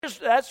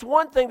That's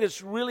one thing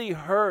that's really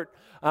hurt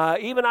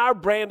even our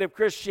brand of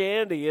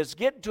Christianity is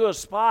getting to a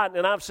spot,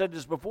 and I've said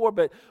this before,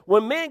 but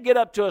when men get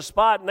up to a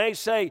spot and they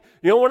say,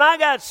 when I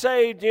got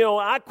saved,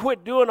 I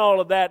quit doing all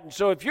of that, and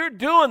so if you're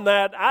doing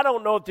that, I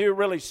don't know if you're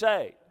really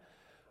saved.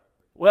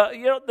 Well,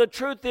 the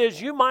truth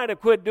is you might have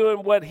quit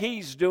doing what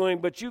he's doing,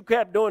 but you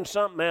kept doing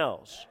something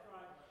else.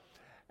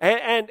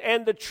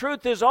 And the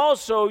truth is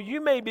also you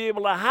may be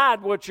able to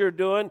hide what you're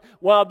doing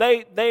while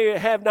they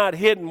have not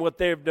hidden what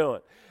they're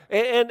doing.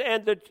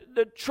 And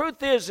the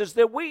truth is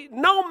that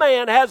no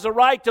man has the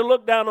right to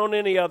look down on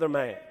any other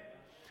man.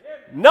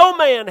 No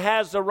man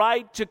has the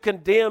right to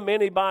condemn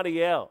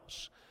anybody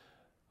else.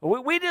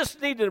 We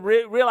just need to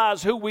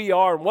realize who we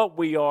are and what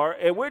we are,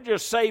 and we're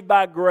just saved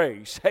by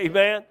grace.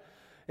 Amen?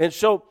 And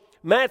so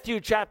Matthew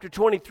chapter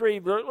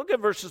 23, look at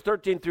verses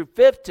 13 through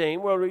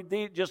 15. We'll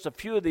read just a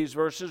few of these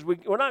verses.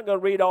 We're not going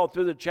to read all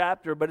through the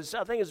chapter, but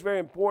I think it's very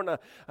important.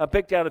 I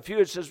picked out a few.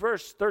 It says,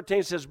 verse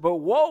 13 says, "But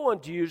woe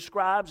unto you,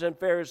 scribes and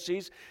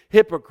Pharisees,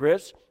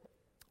 hypocrites,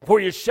 for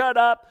you shut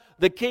up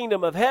the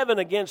kingdom of heaven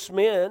against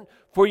men,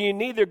 for you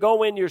neither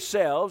go in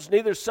yourselves,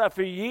 neither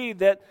suffer ye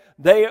that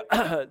they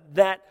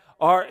that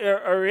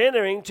are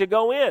entering to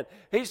go in."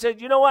 He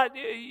said, you know what?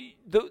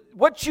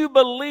 What you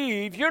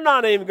believe, you're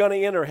not even going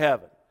to enter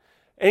heaven.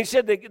 And he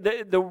said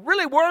the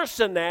really worse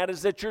than that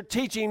is that you're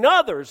teaching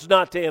others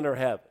not to enter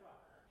heaven.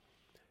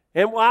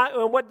 And why?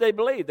 And what they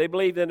believe? They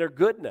believe in their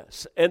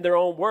goodness and their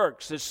own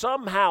works. That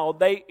somehow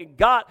they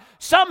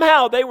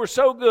were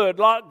so good,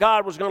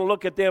 God was going to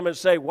look at them and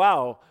say,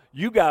 "Wow,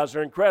 you guys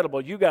are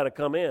incredible. You got to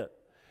come in."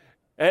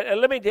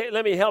 And let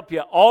me help you.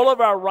 All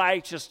of our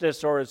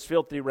righteousness are as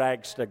filthy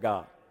rags to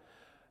God.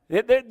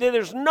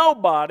 There's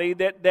nobody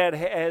that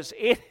has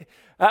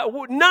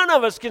none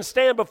of us can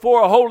stand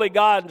before a holy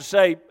God and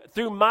say,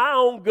 "Through my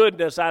own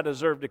goodness, I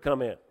deserve to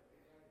come in."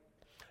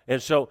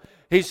 And so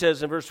he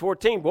says in verse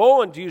 14,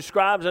 "Woe unto you,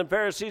 scribes and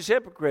Pharisees,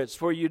 hypocrites,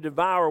 for you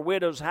devour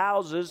widows'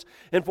 houses,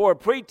 and for a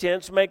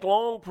pretense make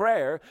long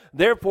prayer.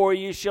 Therefore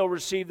ye shall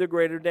receive the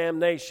greater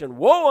damnation.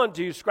 Woe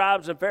unto you,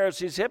 scribes and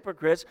Pharisees,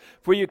 hypocrites,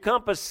 for you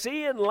compass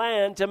sea and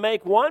land to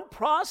make one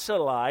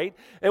proselyte,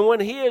 and when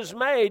he is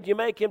made, you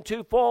make him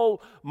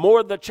twofold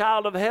more the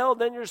child of hell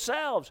than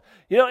yourselves."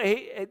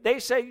 They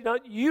say,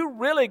 you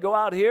really go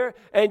out here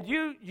and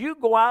you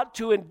go out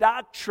to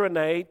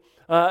indoctrinate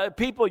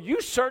people. You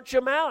search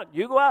them out.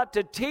 You go out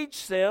to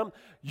teach them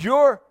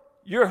your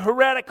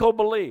heretical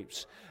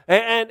beliefs.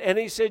 And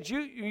he said,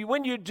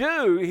 when you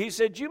do, he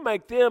said, you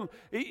make them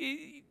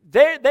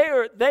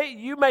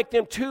you make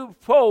them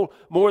twofold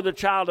more the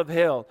child of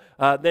hell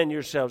than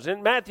yourselves.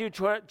 In Matthew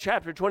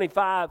chapter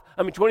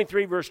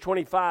 23, verse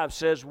 25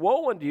 says,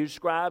 "Woe unto you,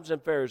 scribes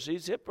and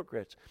Pharisees,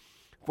 hypocrites!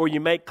 For you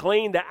make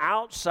clean the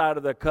outside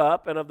of the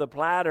cup and of the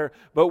platter,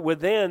 but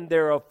within they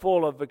are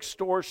full of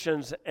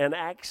extortions and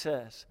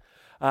excess.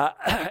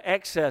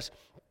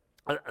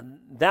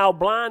 Thou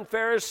blind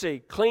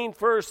Pharisee, clean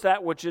first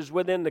that which is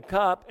within the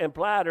cup and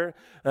platter,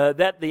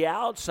 that the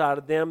outside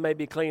of them may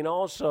be clean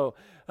also."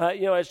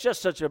 It's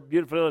just such a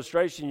beautiful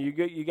illustration.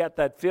 You got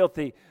that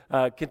filthy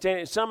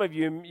container. Some of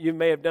you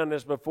may have done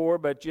this before,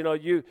 but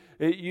you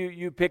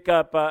pick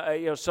up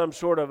some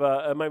sort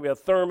of maybe a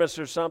thermos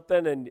or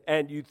something,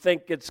 and you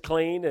think it's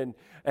clean,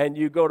 and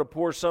you go to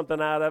pour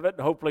something out of it,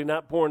 hopefully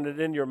not pouring it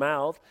in your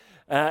mouth,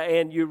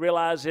 and you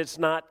realize it's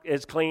not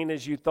as clean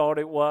as you thought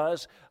it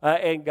was.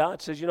 And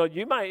God says,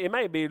 it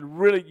may be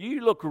really, you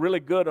look really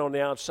good on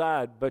the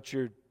outside, but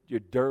you're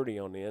dirty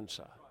on the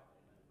inside.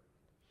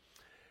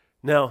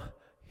 Now,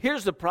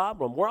 here's the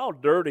problem. We're all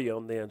dirty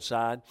on the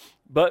inside,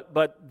 but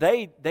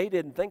they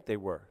didn't think they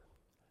were.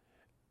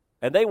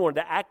 And they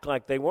wanted to act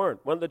like they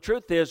weren't. Well, the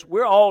truth is,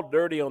 we're all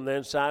dirty on the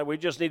inside. We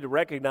just need to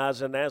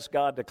recognize and ask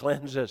God to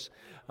cleanse us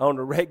on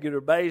a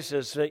regular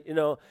basis.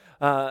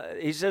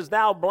 He says,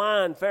 "Thou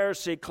blind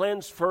Pharisee,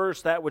 cleanse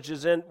first that which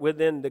is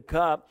within the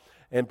cup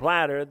and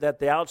platter, that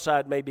the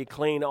outside may be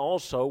clean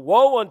also.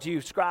 Woe unto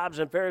you, scribes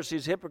and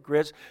Pharisees,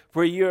 hypocrites,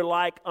 for ye are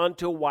like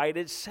unto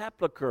whited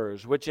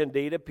sepulchres, which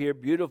indeed appear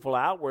beautiful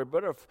outward,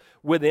 but are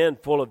within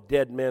full of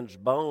dead men's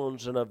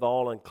bones and of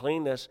all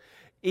uncleanness.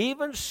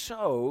 Even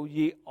so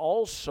ye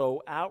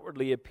also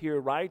outwardly appear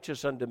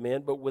righteous unto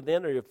men, but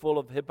within are you full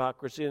of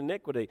hypocrisy and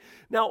iniquity."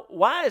 Now,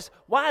 why is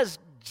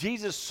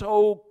Jesus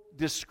so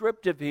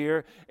descriptive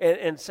here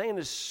and saying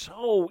it's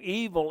so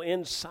evil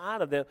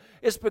inside of them?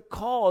 It's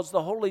because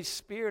the Holy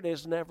Spirit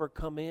has never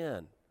come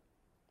in.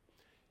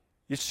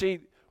 You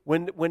see,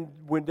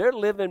 when they're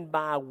living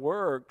by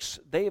works,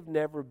 they've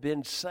never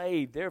been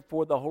saved.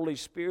 Therefore, the Holy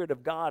Spirit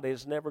of God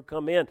has never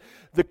come in.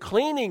 The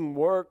cleaning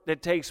work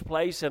that takes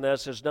place in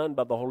us is done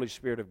by the Holy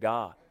Spirit of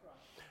God.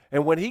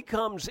 And when He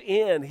comes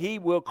in, He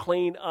will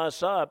clean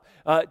us up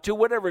to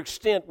whatever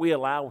extent we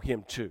allow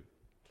Him to.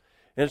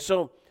 And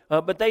so,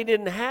 but they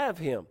didn't have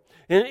Him.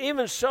 And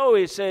even so,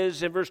 he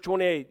says in verse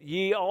 28,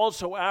 "Ye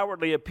also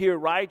outwardly appear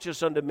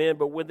righteous unto men,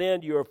 but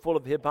within you are full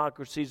of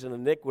hypocrisies and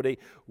iniquity.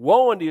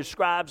 Woe unto you,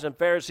 scribes and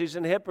Pharisees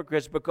and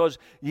hypocrites, because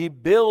ye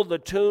build the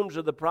tombs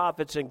of the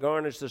prophets and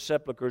garnish the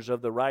sepulchres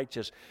of the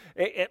righteous."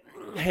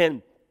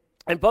 And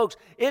And folks,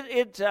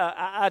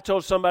 I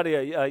told somebody,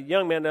 a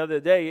young man the other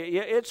day,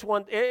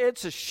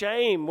 it's a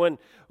shame when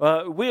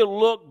we'll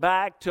look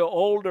back to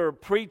older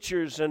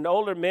preachers and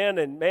older men,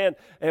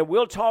 and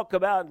we'll talk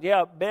about,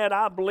 man,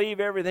 I believe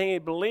everything he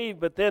believed,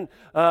 but then,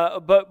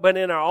 but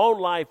in our own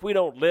life, we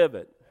don't live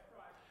it.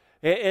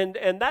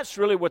 And that's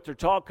really what they're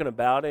talking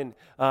about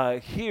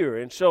here.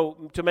 And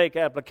so to make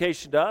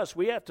application to us,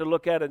 we have to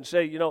look at it and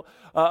say,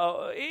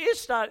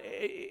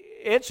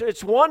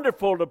 it's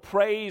wonderful to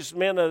praise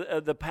men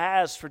of the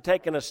past for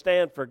taking a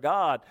stand for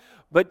God.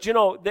 But,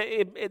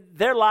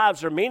 their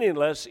lives are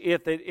meaningless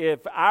if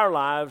our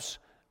lives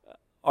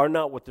are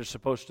not what they're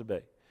supposed to be.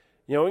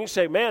 We can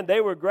say, man,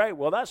 they were great.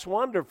 Well, that's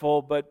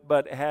wonderful,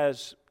 but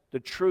has the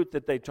truth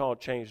that they taught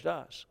changed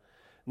us?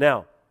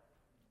 Now,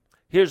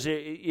 here's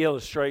the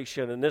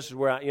illustration, and this is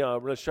where I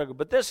really struggle.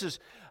 But this is,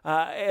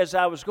 as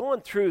I was going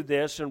through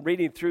this and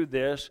reading through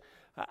this,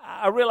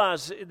 I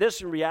realized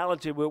this in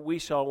reality what we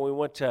saw when we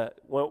went to,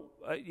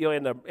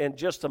 in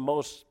just the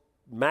most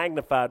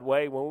magnified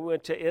way when we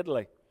went to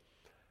Italy.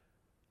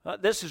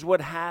 This is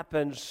what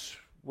happens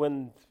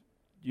when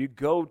you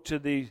go to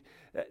this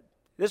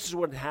is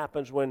what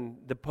happens when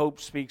the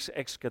Pope speaks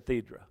ex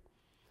cathedra.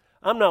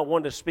 I'm not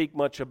one to speak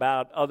much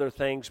about other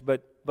things,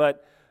 but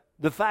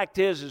the fact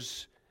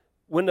is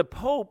when the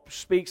Pope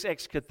speaks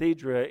ex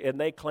cathedra and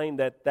they claim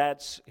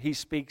that he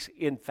speaks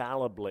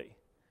infallibly,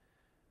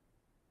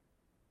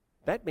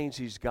 that means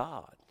he's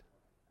God.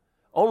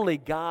 Only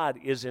God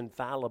is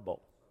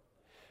infallible.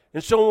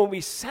 And so when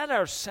we set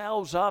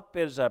ourselves up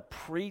as a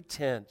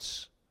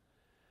pretense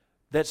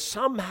that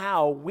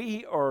somehow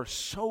we are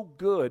so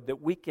good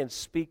that we can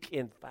speak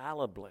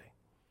infallibly.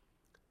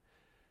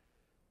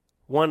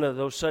 One of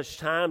those such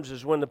times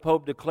is when the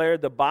Pope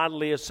declared the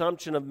bodily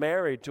assumption of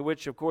Mary, to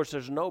which, of course,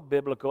 there's no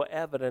biblical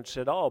evidence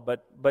at all,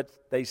 but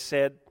they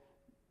said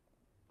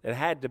it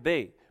had to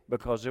be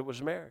because it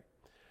was Mary.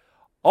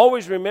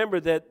 Always remember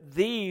that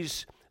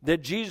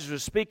that Jesus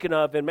was speaking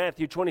of in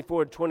Matthew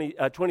 23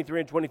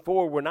 and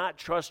 24 were not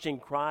trusting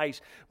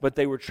Christ, but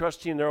they were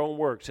trusting their own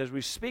works. As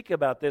we speak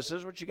about this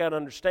is what you got to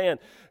understand.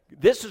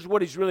 This is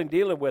what he's really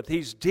dealing with.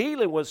 He's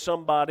dealing with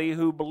somebody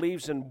who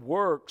believes in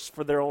works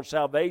for their own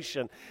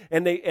salvation.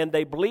 And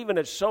they believe in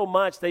it so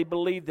much, they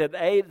believe that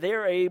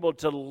they're able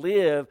to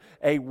live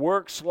a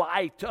works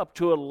life up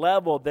to a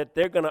level that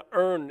they're going to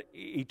earn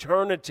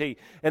eternity.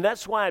 And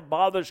that's why it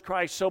bothers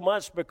Christ so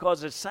much,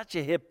 because it's such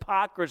a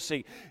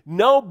hypocrisy.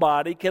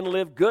 Nobody can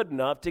live good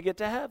enough to get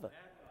to heaven.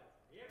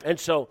 And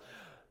so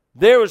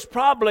there was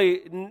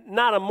probably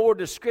not a more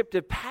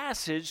descriptive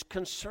passage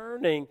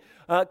concerning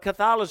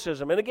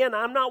Catholicism. And again,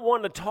 I'm not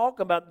one to talk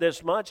about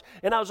this much,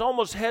 and I was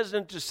almost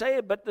hesitant to say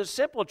it, but the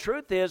simple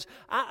truth is,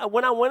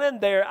 when I went in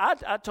there,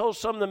 I told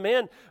some of the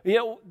men,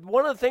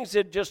 one of the things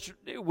that just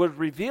was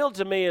revealed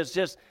to me is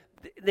just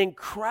the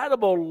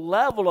incredible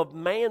level of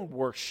man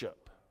worship.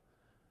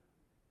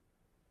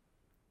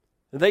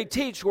 They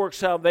teach work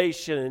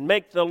salvation and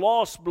make the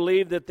lost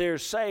believe that they're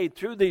saved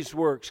through these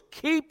works,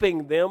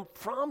 keeping them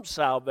from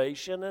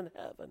salvation and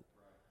heaven.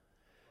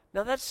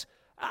 Now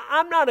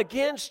I'm not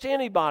against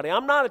anybody.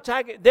 I'm not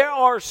attacking. There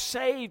are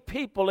saved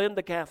people in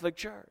the Catholic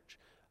Church.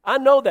 I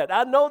know that.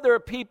 I know there are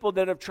people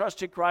that have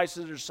trusted Christ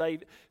as their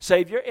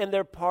Savior, and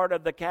they're part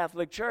of the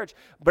Catholic Church.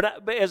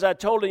 But as I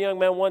told a young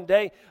man one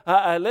day,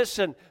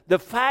 listen, the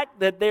fact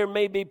that there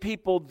may be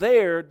people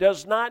there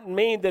does not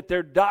mean that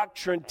their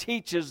doctrine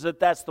teaches that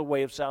that's the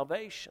way of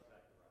salvation.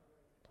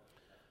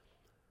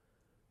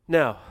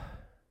 Now,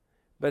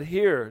 but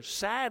here,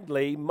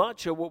 sadly,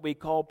 much of what we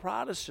call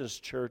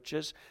Protestant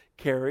churches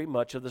carry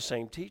much of the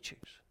same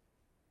teachings.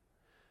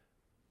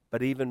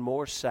 But even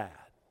more sad.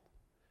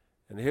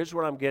 And here's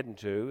what I'm getting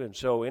to. And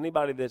so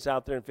anybody that's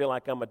out there and feel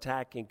like I'm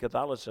attacking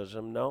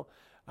Catholicism, no,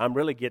 I'm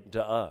really getting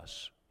to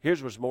us.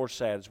 Here's what's more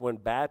sad is when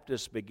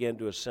Baptists begin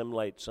to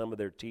assimilate some of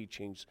their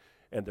teachings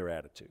and their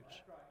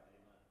attitudes.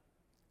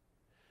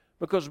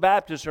 Because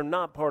Baptists are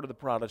not part of the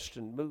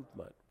Protestant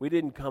movement. We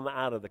didn't come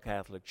out of the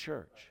Catholic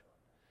Church.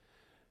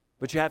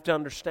 But you have to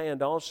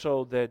understand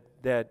also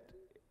that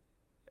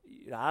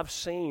I've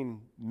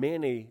seen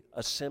many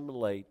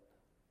assimilate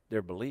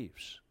their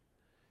beliefs.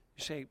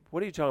 You say,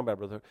 what are you talking about,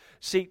 brother?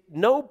 See,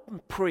 no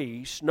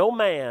priest, no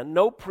man,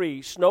 no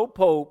priest, no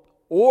pope,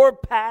 or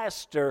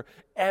pastor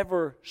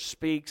ever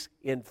speaks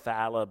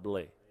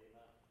infallibly.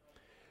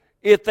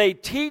 If they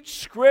teach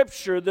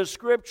Scripture, the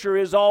Scripture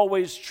is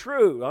always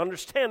true.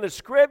 Understand, the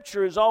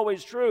Scripture is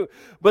always true.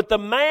 But the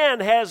man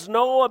has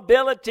no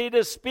ability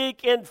to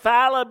speak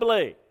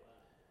infallibly.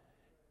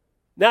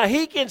 Now,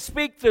 he can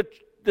speak the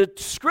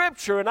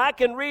Scripture, and I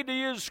can read to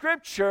you the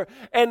Scripture,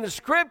 and the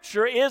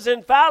Scripture is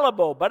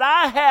infallible. But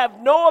I have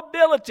no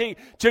ability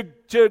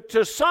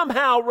to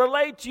somehow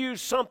relate to you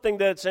something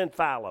that's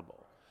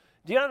infallible.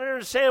 Do you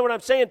understand what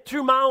I'm saying?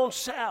 Through my own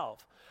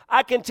self,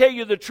 I can tell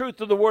you the truth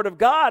of the Word of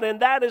God,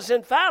 and that is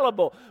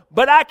infallible.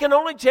 But I can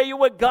only tell you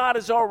what God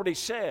has already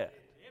said.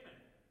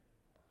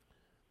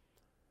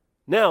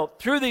 Now,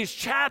 through these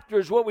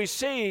chapters, what we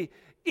see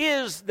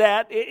is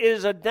that it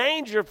is a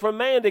danger for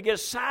man to get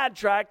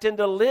sidetracked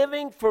into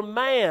living for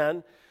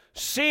man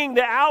seeing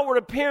the outward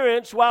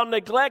appearance while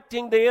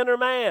neglecting the inner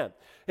man.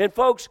 And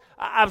folks,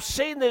 I've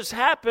seen this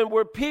happen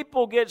where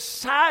people get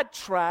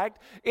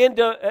sidetracked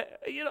into,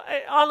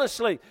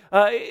 honestly,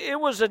 it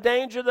was a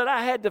danger that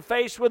I had to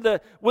face with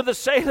the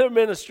sailor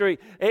ministry.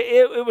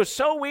 It was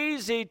so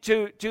easy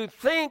to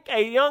think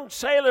a young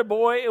sailor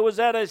boy, it was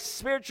at a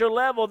spiritual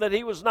level that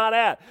he was not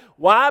at.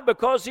 Why?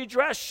 Because he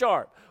dressed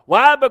sharp.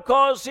 Why?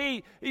 Because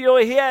he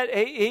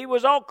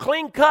was all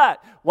clean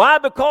cut. Why?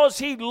 Because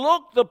he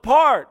looked the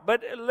part.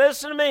 But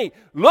listen to me,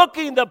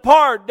 looking the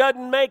part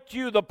doesn't make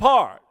you the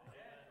part.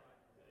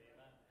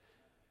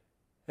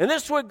 And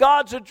this is what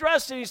God's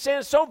addressing. He's saying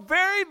it's so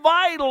very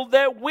vital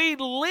that we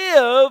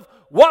live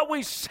what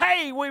we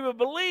say we will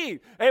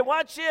believe. And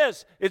watch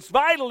this. It's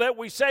vital that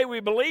we say we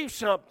believe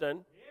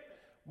something,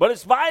 but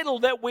it's vital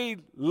that we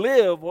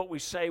live what we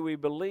say we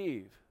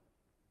believe.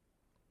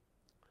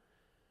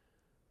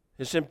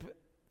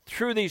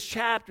 Through these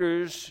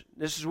chapters,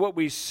 this is what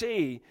we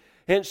see.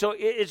 And so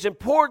it's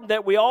important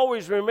that we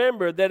always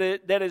remember that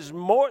it's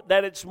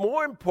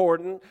more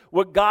important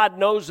what God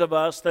knows of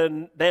us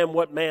than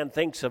what man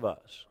thinks of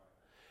us.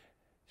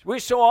 We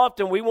so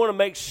often we want to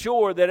make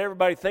sure that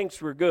everybody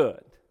thinks we're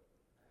good.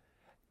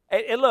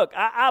 And look,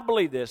 I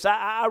believe this.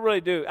 I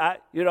really do.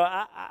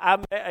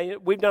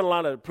 We've done a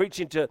lot of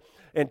preaching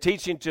and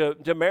teaching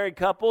to married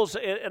couples,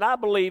 and I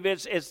believe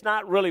it's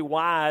not really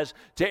wise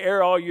to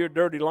air all your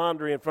dirty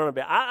laundry in front of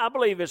me. I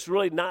believe it's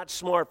really not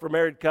smart for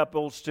married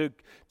couples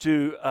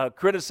to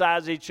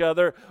criticize each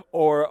other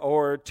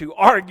or to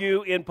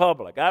argue in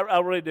public. I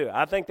really do.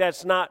 I think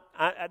that's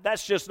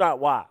just not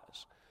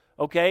wise.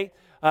 Okay.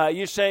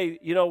 You say,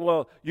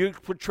 well, you're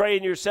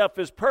portraying yourself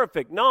as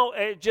perfect. No,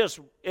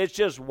 it's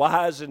just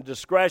wise and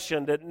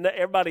discretion that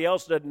everybody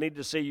else doesn't need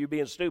to see you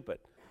being stupid.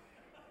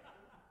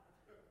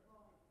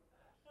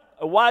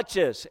 Watch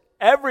this.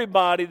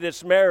 Everybody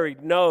that's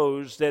married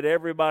knows that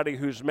everybody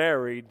who's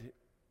married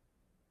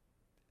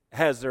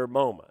has their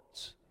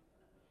moments.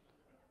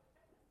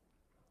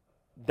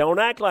 Don't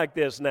act like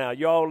this now.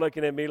 You're all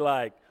looking at me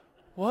like,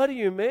 what do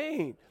you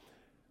mean?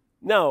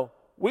 No.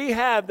 We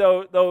have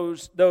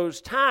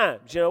those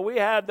times, we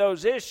have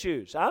those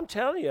issues. I'm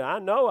telling you, I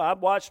know. I've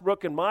watched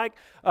Brooke and Mike.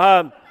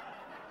 But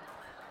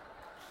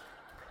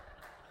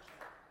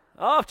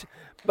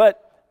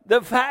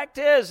the fact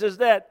is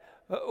that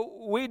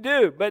we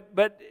do.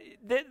 But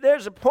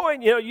there's a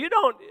point, you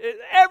don't.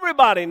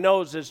 Everybody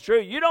knows it's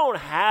true. You don't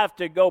have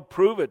to go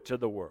prove it to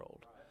the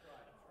world.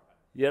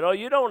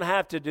 You don't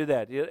have to do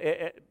that.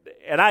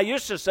 And I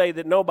used to say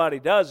that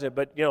nobody does it,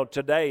 but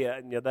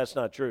today, that's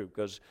not true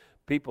because.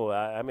 People,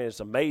 it's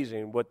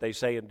amazing what they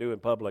say and do in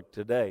public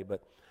today.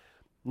 But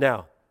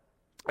now,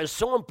 it's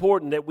so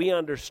important that we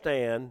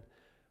understand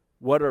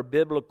what are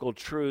biblical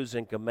truths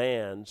and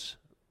commands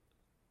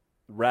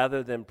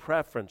rather than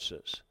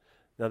preferences.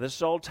 Now, this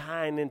is all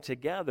tying in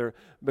together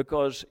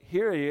because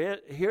here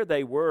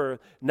they were.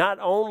 Not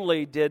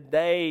only did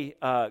they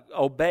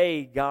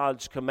obey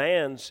God's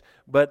commands,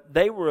 but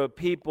they were a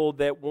people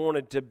that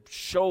wanted to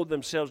show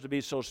themselves to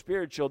be so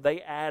spiritual,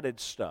 they added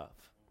stuff.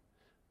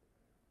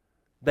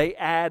 They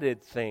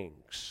added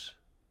things.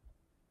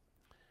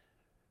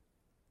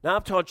 Now,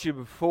 I've taught you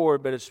before,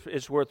 but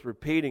it's worth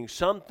repeating.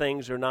 Some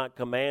things are not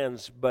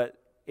commands, but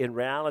in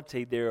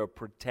reality, they are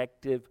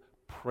protective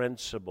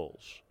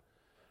principles.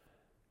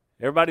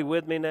 Everybody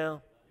with me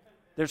now?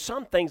 There's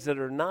some things that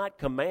are not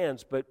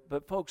commands, but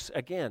folks,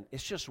 again,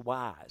 it's just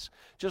wise.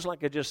 Just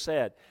like I just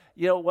said.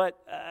 You know what?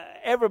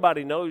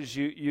 Everybody knows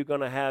you're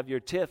going to have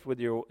your tiff with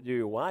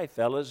your wife,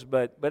 fellas,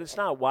 but it's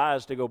not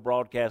wise to go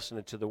broadcasting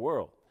it to the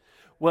world.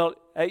 Well,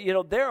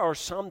 there are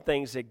some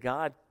things that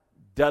God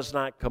does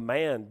not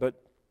command, but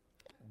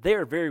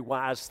they're very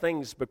wise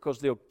things because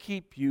they'll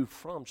keep you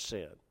from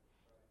sin.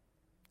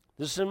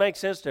 Does this make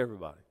sense to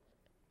everybody?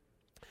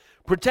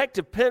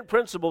 Protective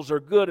principles are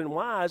good and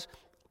wise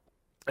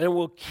and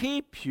will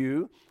keep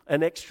you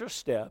an extra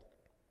step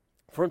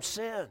from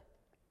sin.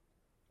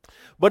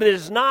 But it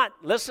is not,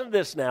 listen to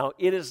this now,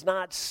 it is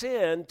not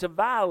sin to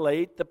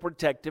violate the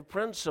protective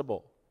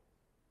principle.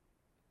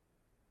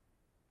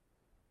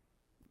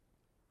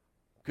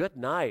 Good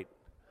night.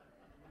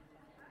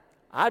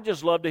 I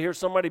just love to hear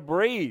somebody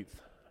breathe.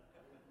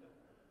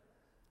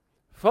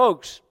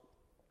 Folks,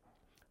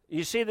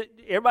 you see that?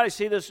 Everybody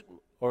see this,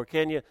 or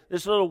can you?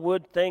 This little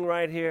wood thing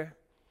right here.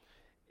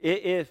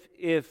 If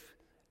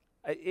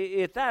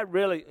that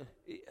really,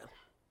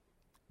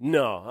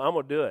 no, I'm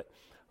gonna do it.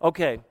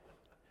 Okay,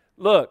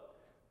 look,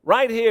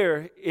 right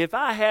here. If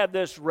I have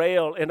this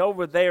rail, and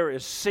over there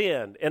is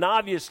sin, and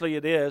obviously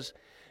it is,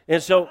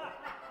 and so.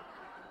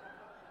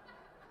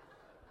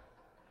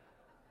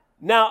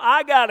 Now,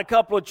 I got a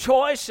couple of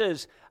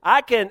choices.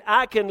 I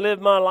can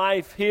live my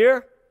life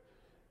here,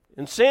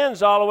 and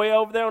sin's all the way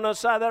over there on the other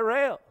side of that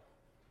rail.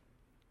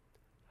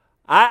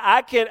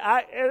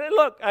 And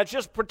look, it's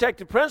just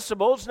protected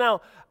principles.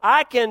 Now,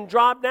 I can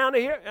drop down to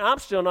here, and I'm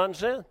still not in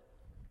sin.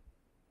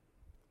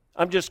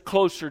 I'm just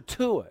closer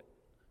to it.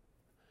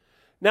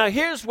 Now,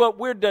 here's what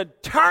we're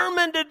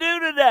determined to do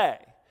today.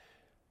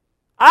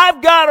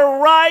 I've got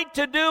a right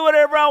to do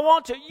whatever I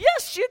want to.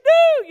 Yes, you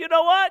do. You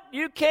know what?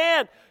 You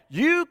can.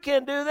 You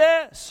can do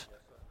this.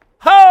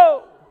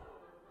 Ho!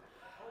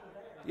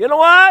 You know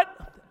what?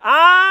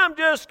 I'm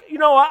just,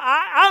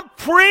 I'm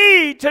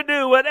free to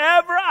do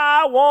whatever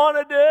I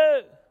want to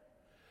do.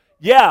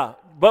 Yeah,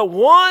 but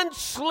one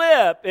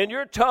slip and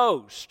you're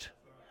toast.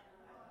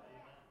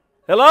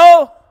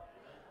 Hello?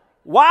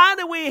 Why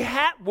do we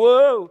have,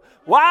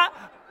 why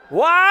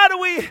do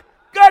we,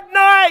 good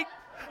night.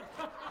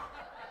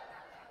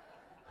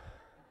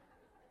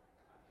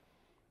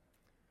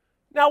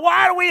 Now,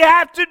 why do we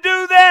have to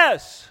do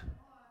this?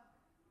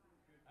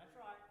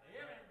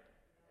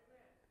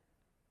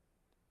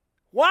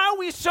 Why are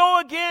we so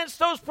against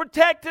those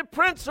protective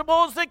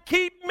principles that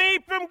keep me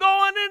from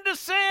going into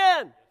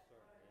sin?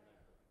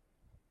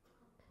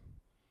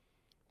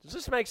 Does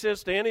this make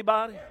sense to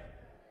anybody?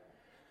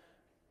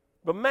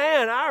 But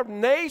man, our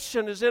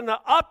nation is in an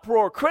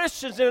uproar.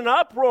 Christians in an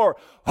uproar.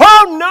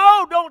 Oh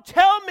no, don't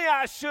tell me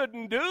I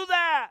shouldn't do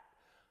that.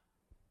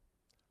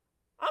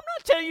 I'm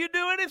not telling you to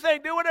do anything.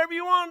 Do whatever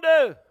you want to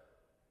do.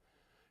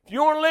 If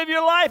you want to live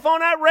your life on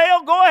that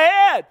rail, go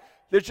ahead.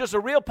 There's just a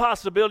real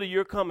possibility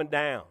you're coming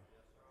down.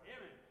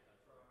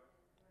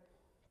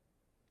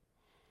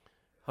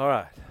 All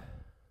right.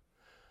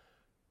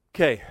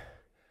 Okay.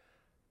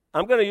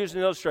 I'm going to use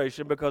an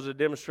illustration because it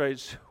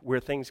demonstrates where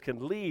things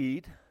can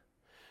lead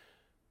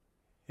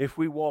if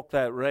we walk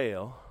that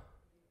rail.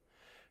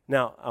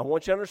 Now, I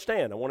want you to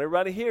understand. I want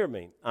everybody to hear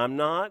me. I'm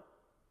not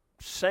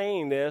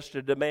saying this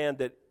to demand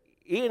that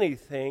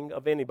anything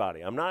of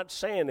anybody. I'm not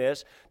saying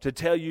this to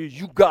tell you,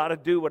 you got to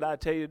do what I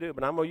tell you to do,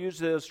 but I'm going to use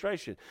the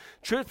illustration.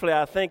 Truthfully,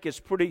 I think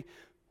it's pretty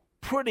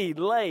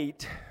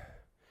late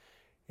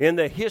in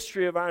the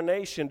history of our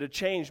nation to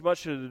change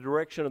much of the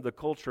direction of the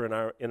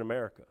culture in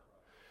America.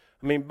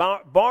 I mean,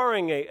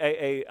 barring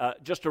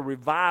just a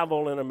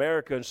revival in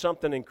America and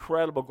something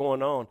incredible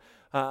going on,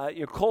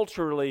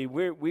 culturally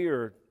we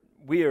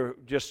are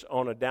just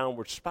on a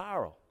downward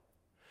spiral.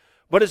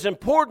 But it's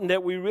important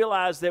that we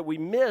realize that we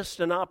missed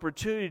an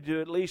opportunity to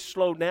at least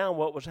slow down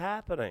what was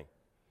happening.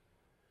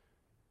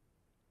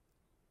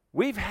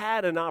 We've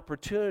had an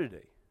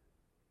opportunity.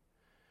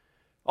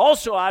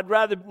 Also, I'd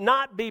rather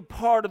not be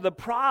part of the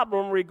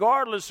problem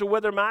regardless of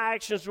whether my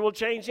actions will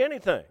change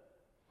anything.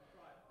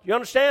 You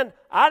understand?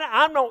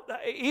 I don't,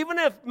 even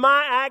if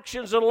my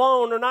actions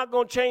alone are not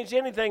going to change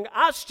anything,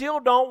 I still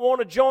don't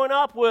want to join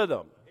up with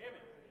them.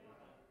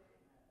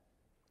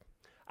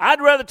 I'd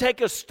rather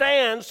take a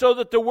stand so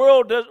that the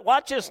world does.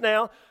 Watch this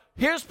now.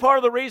 Here's part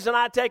of the reason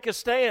I take a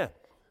stand.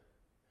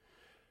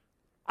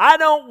 I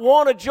don't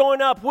want to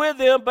join up with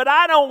them, but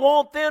I don't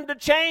want them to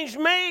change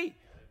me.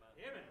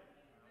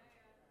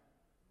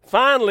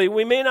 Finally,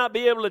 we may not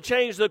be able to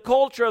change the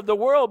culture of the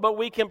world, but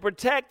we can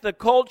protect the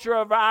culture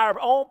of our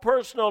own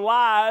personal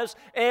lives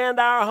and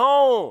our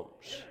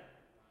homes.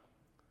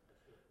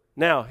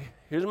 Now,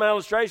 here's my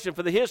illustration.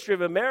 For the history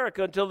of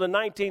America until the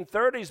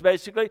 1930s,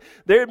 basically,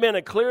 there had been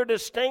a clear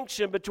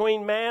distinction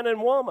between man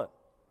and woman.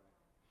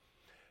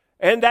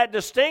 And that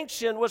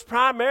distinction was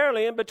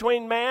primarily in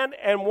between man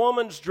and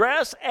woman's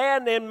dress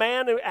and in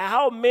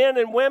how men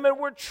and women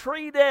were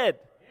treated.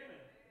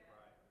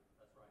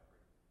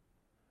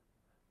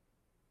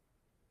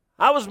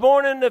 I was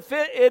born in the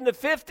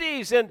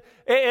 50s,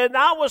 and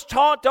I was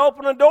taught to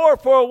open a door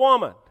for a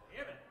woman.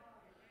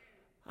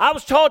 I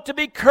was taught to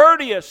be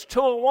courteous to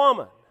a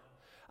woman.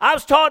 I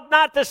was taught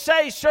not to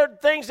say certain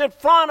things in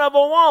front of a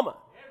woman.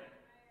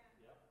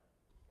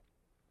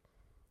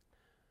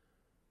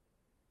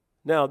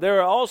 Now, there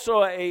are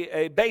also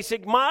a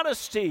basic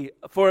modesty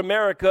for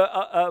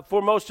America,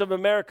 for most of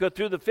America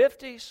through the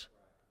 50s.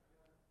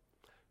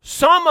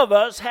 Some of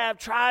us have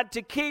tried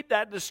to keep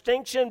that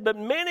distinction, but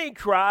many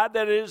cry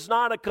that it is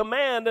not a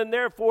command and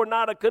therefore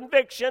not a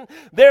conviction.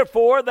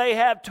 Therefore, they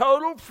have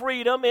total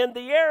freedom in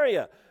the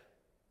area.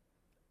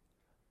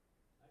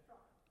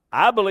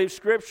 I believe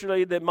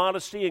scripturally that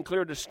modesty and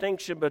clear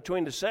distinction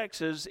between the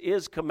sexes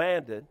is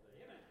commanded.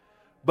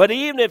 But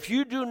even if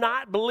you do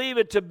not believe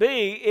it to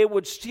be, it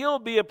would still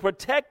be a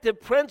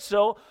protective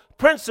principle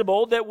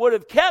that would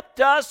have kept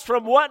us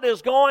from what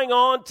is going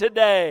on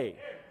today.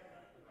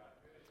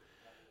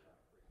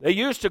 They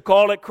used to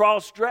call it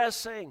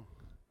cross-dressing.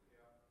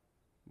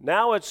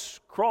 Now it's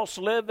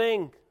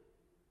cross-living.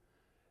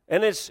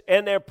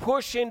 And they're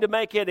pushing to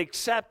make it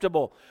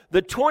acceptable.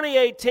 The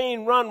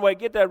 2018 runway,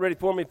 get that ready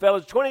for me,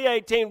 fellas.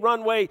 2018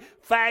 runway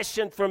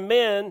fashion for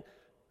men.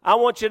 I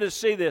want you to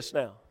see this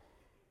now.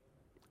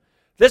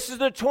 This is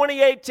the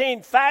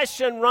 2018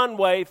 fashion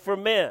runway for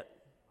men.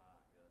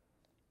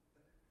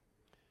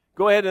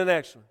 Go ahead to the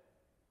next one.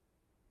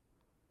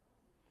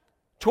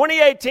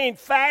 2018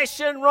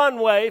 fashion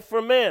runway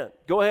for men.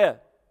 Go ahead.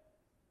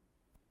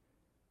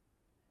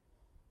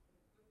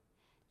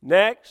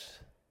 Next.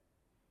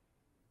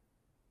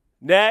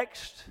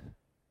 Next.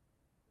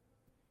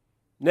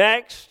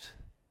 Next.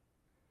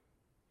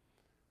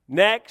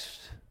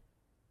 Next.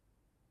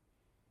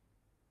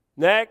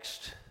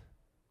 Next.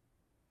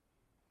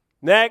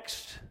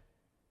 Next.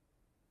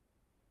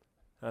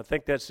 I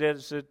think that's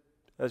it.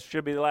 That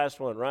should be the last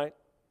one, right?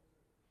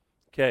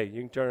 Okay,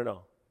 you can turn it on.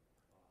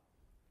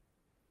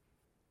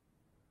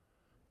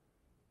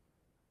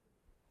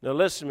 Now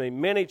listen to me,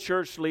 many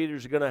church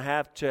leaders are going to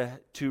have to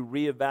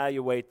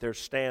reevaluate their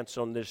stance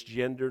on this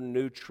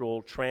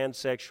gender-neutral,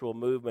 transsexual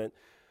movement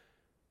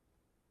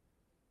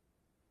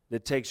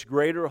that takes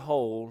greater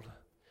hold,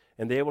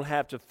 and they will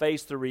have to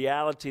face the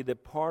reality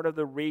that part of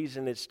the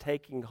reason it's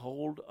taking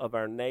hold of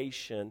our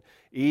nation,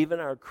 even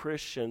our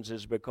Christians,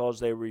 is because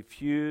they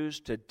refuse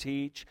to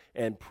teach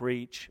and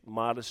preach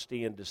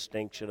modesty and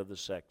distinction of the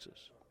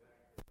sexes.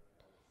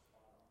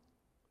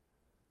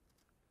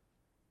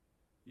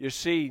 You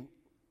see,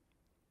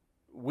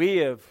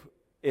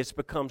 it's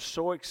become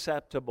so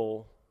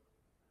acceptable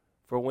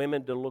for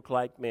women to look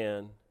like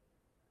men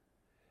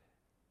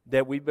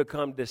that we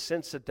become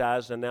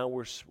desensitized, and now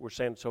we're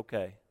saying it's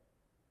okay.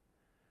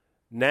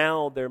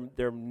 Now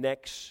their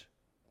next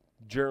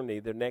journey,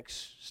 their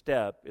next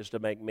step is to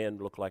make men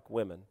look like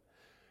women.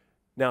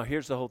 Now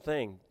here's the whole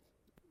thing.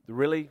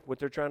 Really what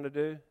they're trying to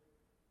do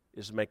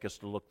is make us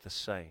look the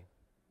same,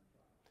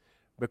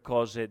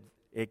 because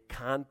it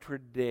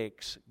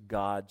contradicts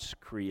God's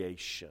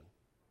creation.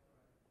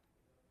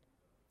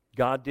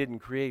 God didn't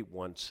create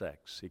one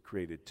sex. He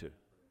created two.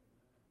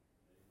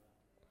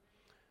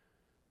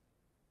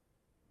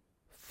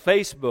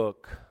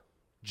 Facebook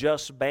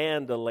just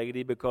banned a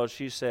lady because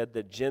she said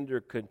that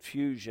gender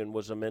confusion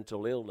was a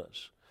mental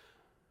illness.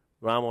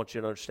 Well, I want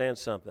you to understand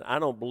something. I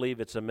don't believe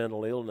it's a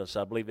mental illness.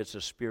 I believe it's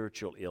a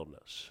spiritual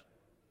illness.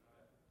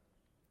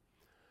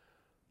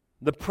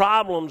 The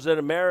problems that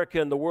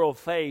America and the world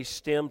face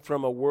stem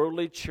from a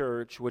worldly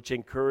church which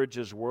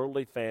encourages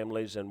worldly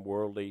families and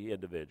worldly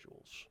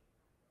individuals.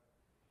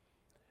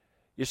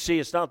 You see,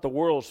 it's not the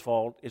world's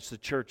fault, it's the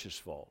church's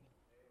fault.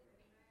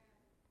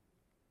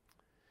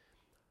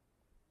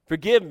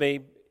 Forgive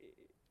me,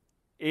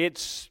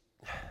 it's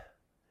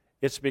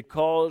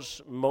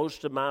because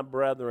most of my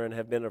brethren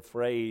have been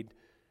afraid,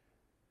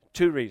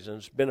 two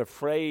reasons, been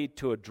afraid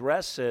to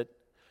address it,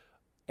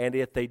 and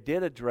if they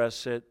did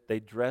address it, they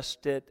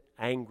addressed it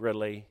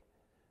angrily,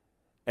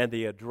 and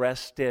they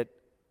addressed it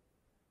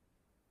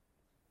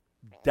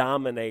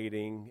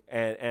dominating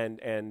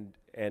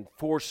and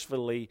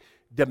forcefully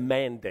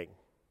demanding.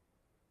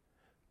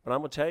 But I'm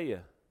going to tell you,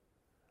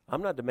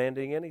 I'm not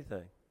demanding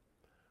anything.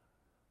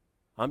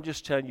 I'm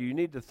just telling you, you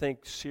need to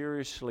think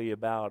seriously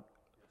about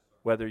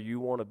whether you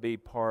want to be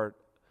part,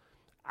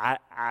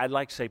 I'd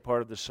like to say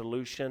part of the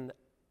solution.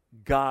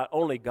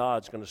 Only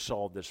God's going to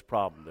solve this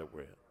problem that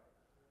we're in.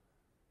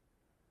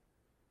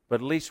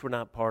 But at least we're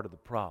not part of the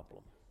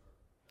problem.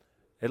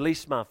 At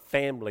least my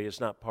family is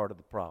not part of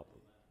the problem.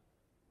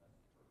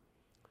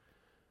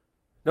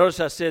 Notice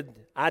I said,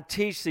 I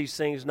teach these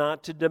things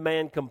not to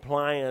demand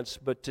compliance,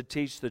 but to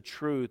teach the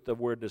truth of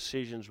where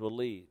decisions will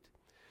lead.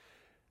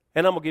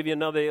 And I'm going to give you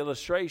another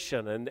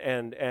illustration,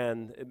 and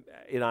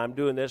you know, I'm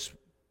doing this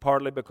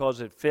partly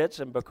because it fits,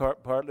 and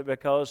partly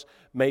because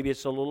maybe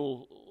it's a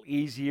little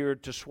easier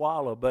to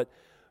swallow.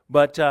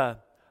 But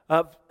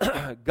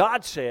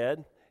God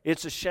said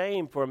it's a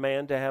shame for a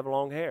man to have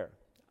long hair.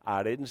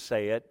 I didn't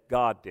say it;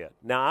 God did.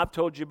 Now I've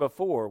told you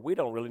before, we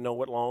don't really know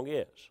what long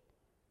is.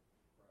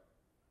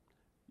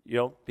 You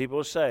know, people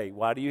will say,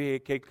 "Why do you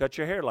cut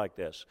your hair like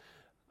this?"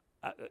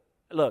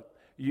 Look,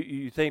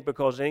 you think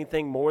because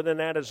anything more than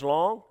that is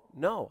long?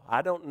 No,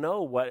 I don't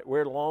know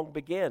where long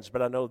begins,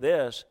 but I know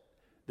this.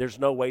 There's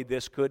no way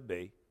this could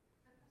be.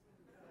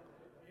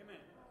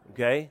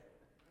 Okay?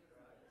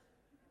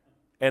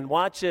 And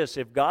watch this.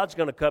 If God's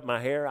going to cut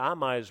my hair, I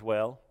might as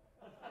well.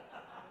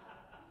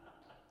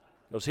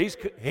 Because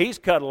he's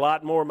cut a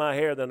lot more of my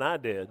hair than I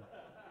did.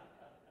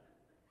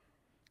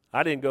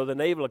 I didn't go to the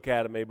Naval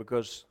Academy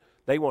because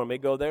they wanted me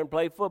to go there and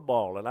play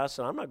football. And I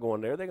said, I'm not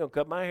going there. They're going to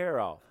cut my hair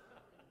off.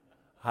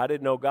 I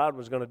didn't know God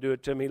was going to do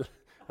it to me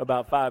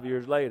about 5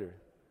 years later.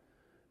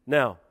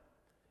 Now,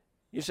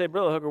 you say,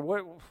 Brother Hooker,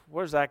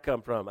 where's that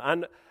come from?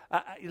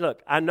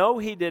 Look, I know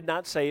he did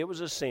not say it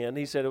was a sin.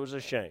 He said it was a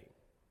shame.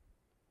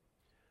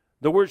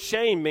 The word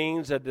shame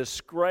means a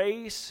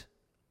disgrace,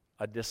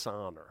 a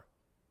dishonor.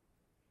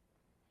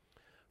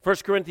 1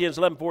 Corinthians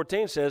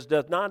 11:14 says,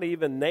 doth not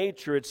even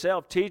nature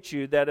itself teach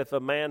you that if a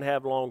man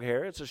have long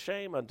hair, it's a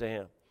shame unto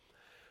him?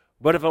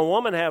 But if a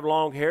woman have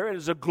long hair, it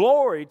is a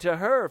glory to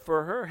her,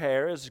 for her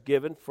hair is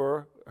given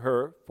for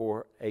her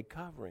for a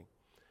covering.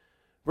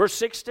 Verse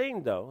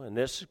 16, though, and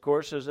this, of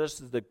course, this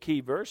is the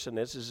key verse in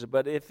this, is,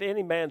 but if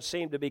any man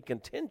seem to be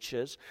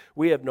contentious,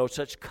 we have no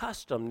such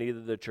custom,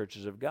 neither the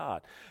churches of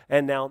God.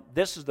 And now,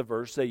 this is the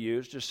verse they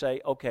use to say,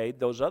 okay,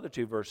 those other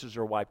two verses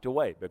are wiped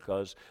away,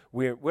 because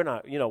we're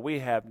not, we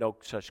have no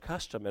such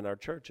custom in our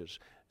churches.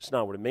 It's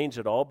not what it means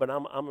at all, but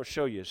I'm going to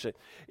show you. So,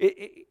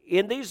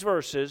 in these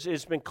verses,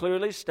 it's been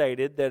clearly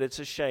stated that it's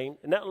a shame.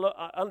 Now, look,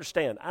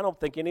 understand, I don't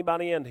think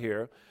anybody in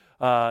here,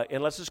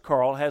 unless it's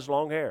Carl, has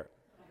long hair.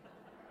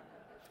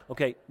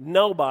 Okay,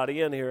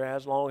 nobody in here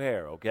has long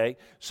hair, okay?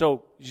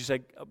 So you say,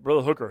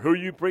 Brother Hooker, who are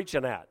you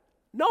preaching at?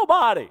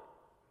 Nobody.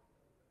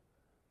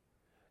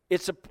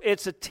 It's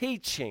a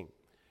teaching.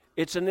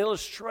 It's an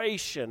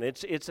illustration.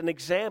 It's an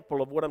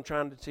example of what I'm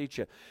trying to teach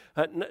you.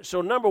 So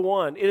number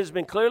one, it has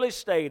been clearly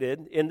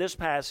stated in this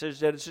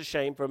passage that it's a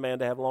shame for a man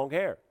to have long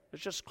hair.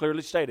 It's just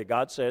clearly stated.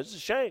 God says it's a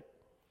shame.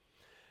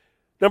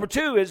 Number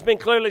two, it's been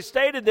clearly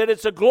stated that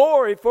it's a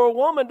glory for a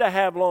woman to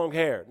have long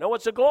hair. No,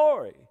 it's a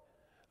glory.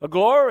 A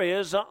glory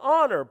is an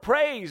honor,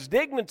 praise,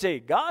 dignity.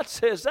 God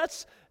says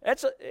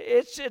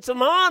it's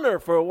an honor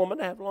for a woman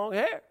to have long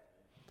hair.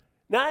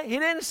 Now, he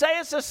didn't say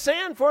it's a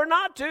sin for her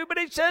not to, but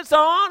he says it's an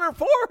honor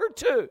for her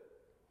to.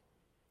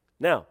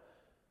 Now,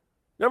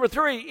 number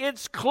three,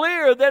 it's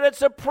clear that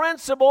it's a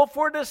principle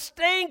for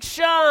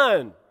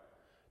distinction.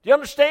 Do you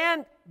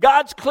understand?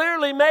 God's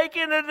clearly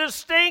making a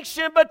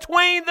distinction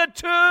between the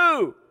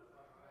two.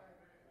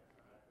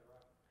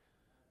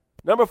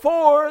 Number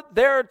four,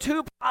 there are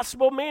two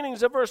possible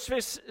meanings of verse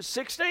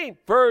 16.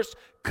 First,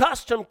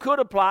 custom could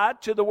apply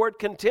to the word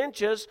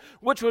contentious,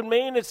 which would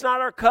mean it's not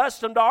our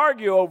custom to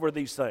argue over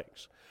these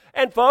things.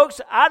 And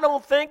folks, I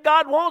don't think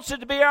God wants it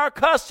to be our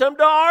custom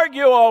to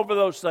argue over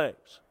those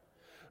things.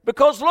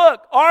 Because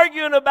look,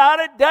 arguing about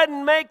it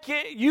doesn't make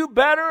you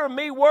better or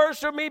me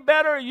worse or me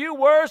better or you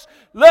worse.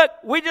 Look,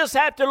 we just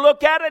have to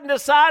look at it and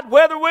decide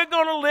whether we're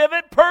going to live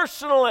it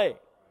personally.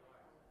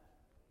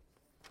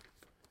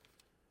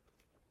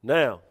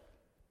 Now,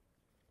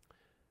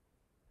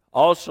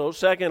 also,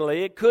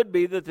 secondly, it could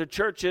mean that the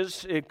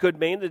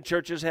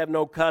churches have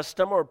no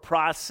custom or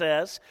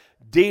process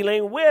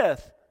dealing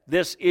with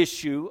this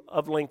issue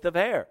of length of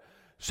hair.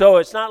 So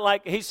it's not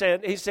like he's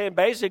saying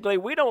basically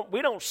we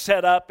don't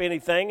set up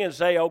anything and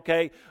say,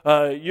 okay,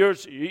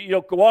 yours,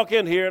 walk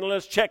in here and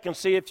let's check and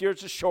see if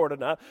yours is short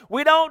enough.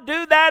 We don't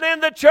do that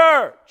in the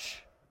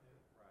church.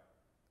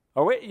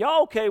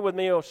 Y'all okay with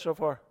me so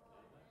far?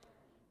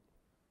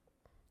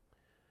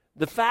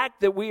 The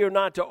fact that we are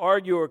not to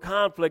argue or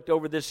conflict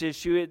over this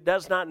issue, it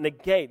does not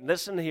negate.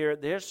 Listen here,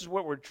 this is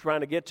what we're trying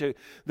to get to.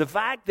 The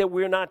fact that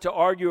we're not to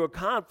argue or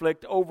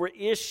conflict over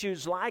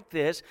issues like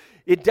this,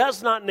 it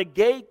does not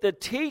negate the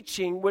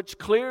teaching which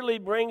clearly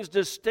brings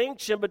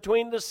distinction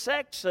between the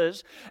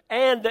sexes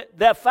and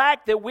the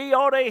fact that we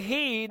ought to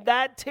heed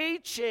that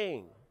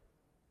teaching.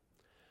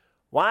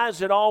 Why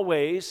is it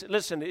always,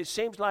 listen, it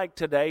seems like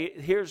today,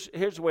 here's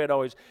the way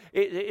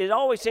it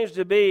always seems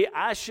to be,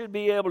 I should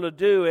be able to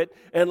do it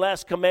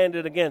unless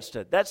commanded against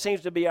it. That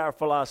seems to be our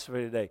philosophy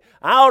today.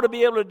 I ought to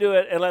be able to do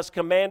it unless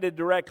commanded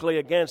directly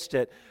against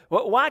it.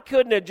 Well, why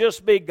couldn't it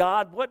just be,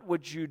 God, what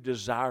would you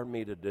desire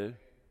me to do?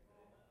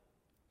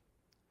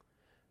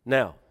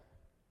 Now,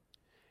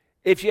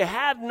 if you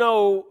have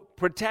no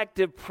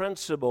protective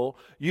principle,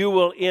 you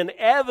will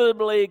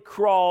inevitably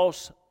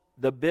cross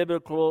the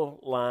biblical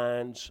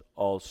lines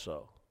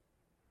also.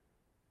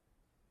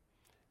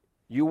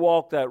 You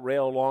walk that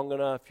rail long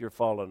enough, you're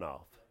falling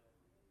off.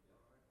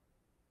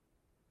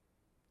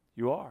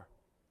 You are.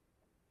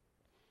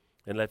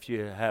 Unless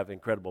you have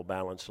incredible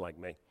balance like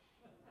me.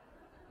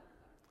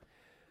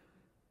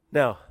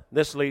 Now,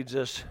 this leads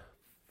us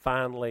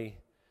finally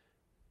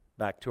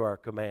back to our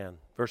command.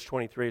 Verse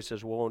 23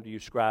 says, "Woe unto you,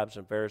 scribes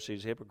and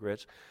Pharisees,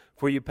 hypocrites,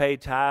 for you pay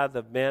tithe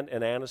of mint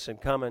and anise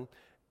and cumin,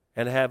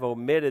 and have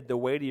omitted the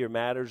weightier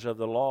matters of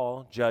the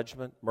law,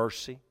 judgment,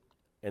 mercy,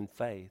 and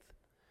faith.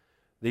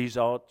 These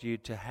ought you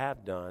to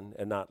have done,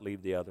 and not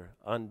leave the other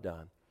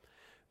undone."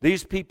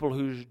 These people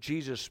who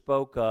Jesus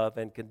spoke of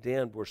and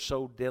condemned were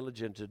so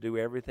diligent to do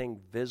everything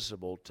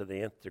visible to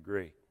the nth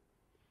degree.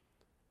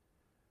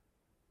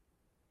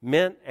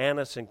 Mint,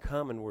 anise, and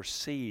cumin were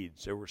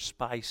seeds. They were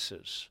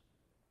spices.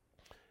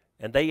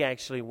 And they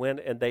actually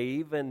went, and they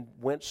even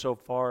went so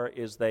far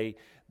as they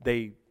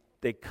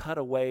cut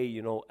away,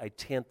 a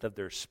tenth of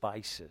their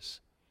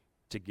spices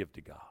to give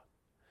to God.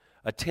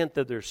 A tenth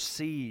of their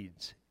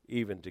seeds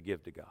even to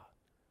give to God.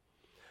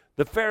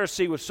 The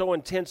Pharisee was so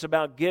intense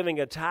about giving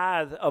a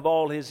tithe of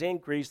all his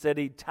increase that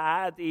he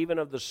tithed even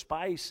of the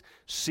spice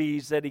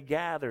seeds that he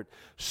gathered.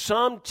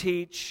 Some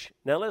teach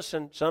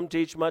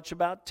much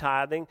about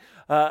tithing.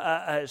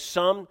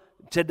 Some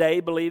today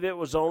believe it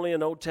was only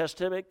an Old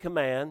Testament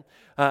command.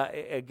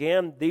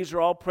 Again, these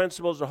are all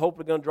principles that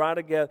hopefully going to draw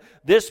together.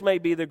 This may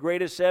be the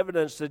greatest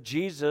evidence that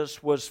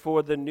Jesus was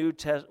for New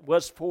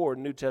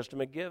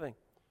Testament giving.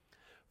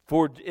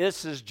 For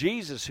this is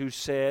Jesus who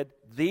said,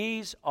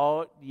 "These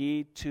ought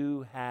ye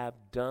to have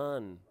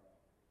done."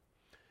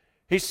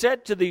 He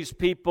said to these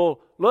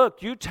people,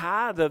 "Look, you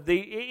tithe of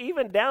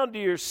even down to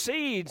your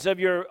seeds of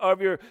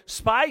your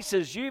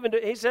spices.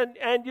 He said,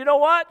 and you know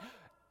what?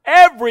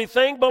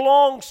 Everything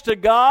belongs to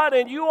God,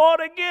 and you ought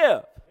to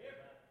give."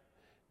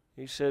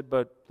 He said,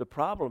 "But the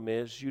problem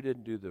is you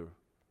didn't do the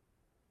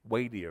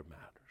weightier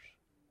matters."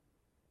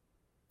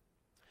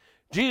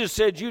 Jesus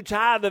said, "You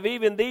tithe of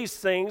even these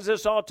things.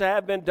 This ought to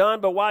have been done.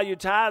 But while you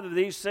tithe of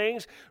these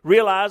things,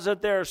 realize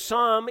that there are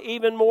some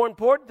even more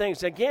important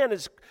things." Again,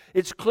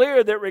 it's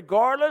clear that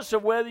regardless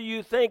of whether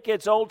you think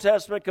it's Old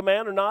Testament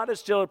command or not, it's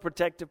still a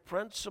protective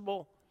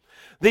principle.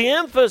 The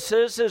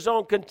emphasis is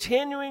on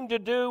continuing to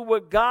do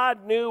what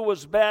God knew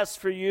was best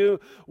for you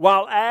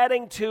while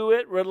adding to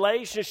it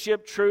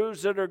relationship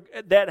truths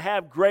that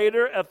have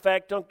greater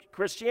effect on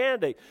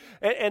Christianity.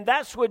 And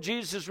that's what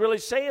Jesus is really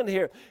saying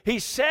here. He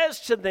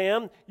says to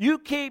them, you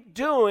keep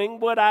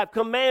doing what I've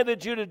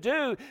commanded you to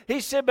do.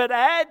 He said, but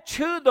add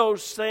to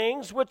those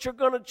things which are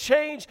going to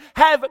change,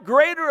 have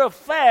greater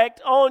effect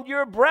on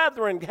your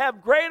brethren,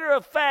 have greater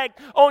effect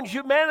on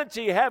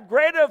humanity, have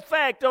greater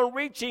effect on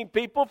reaching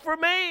people for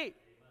me.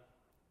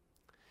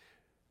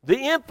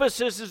 The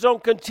emphasis is on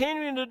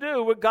continuing to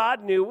do what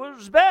God knew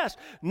was best.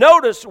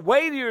 Notice,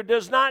 weightier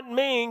does not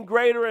mean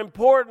greater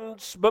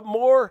importance, but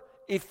more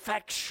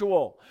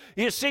effectual.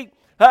 You see,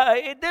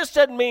 this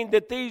doesn't mean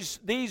that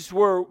these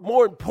were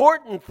more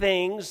important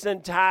things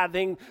than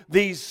tithing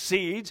these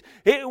seeds.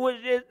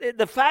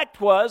 The fact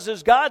was,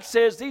 as God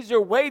says, these are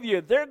weightier.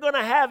 They're going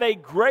to have a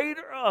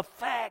greater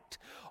effect.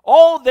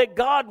 All that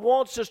God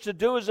wants us to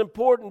do is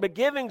important, but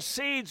giving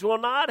seeds will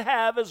not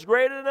have as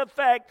great an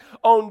effect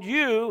on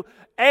you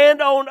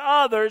and on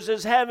others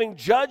as having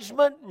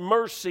judgment,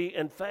 mercy,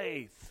 and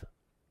faith.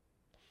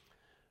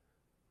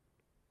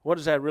 What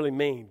does that really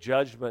mean,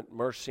 judgment,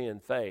 mercy,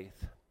 and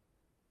faith?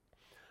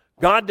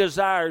 God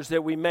desires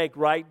that we make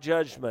right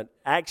judgment.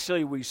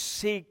 Actually, we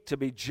seek to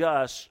be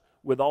just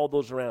with all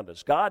those around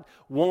us. God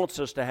wants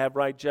us to have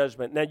right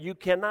judgment. Now, you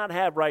cannot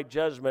have right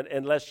judgment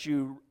unless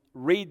you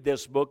read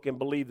this book and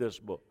believe this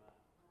book.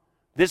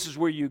 This is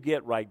where you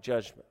get right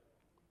judgment.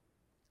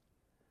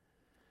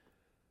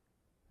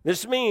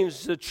 This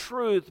means the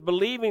truth,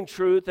 believing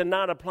truth, and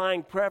not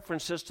applying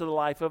preferences to the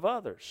life of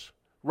others.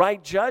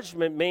 Right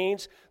judgment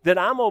means that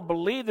I'm going to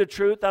believe the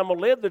truth, I'm going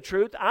to live the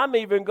truth, I'm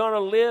even going to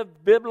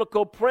live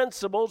biblical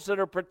principles that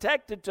are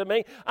protected to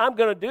me. I'm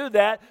going to do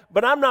that,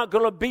 but I'm not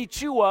going to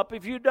beat you up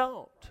if you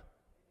don't.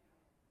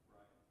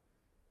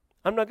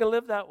 I'm not going to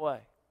live that way.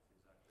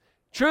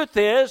 Truth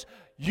is,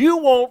 you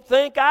won't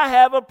think I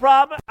have a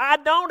problem. I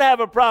don't have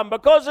a problem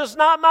because it's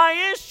not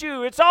my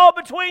issue. It's all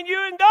between you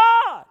and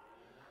God.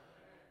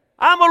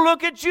 I'm going to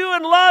look at you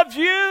and love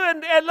you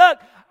and look,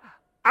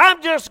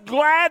 I'm just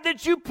glad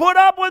that you put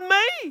up with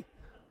me.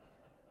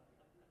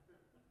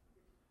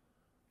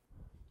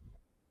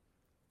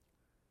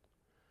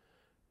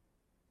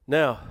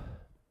 Now,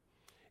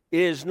 it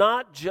is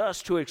not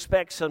just to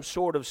expect some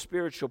sort of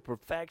spiritual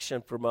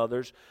perfection from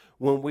others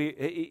when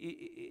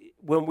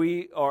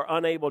we are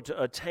unable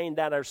to attain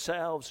that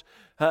ourselves.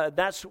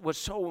 That's what's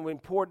so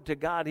important to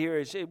God here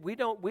is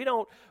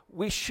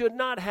we should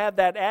not have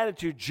that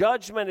attitude.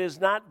 Judgment is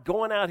not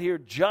going out here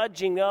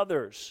judging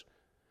others.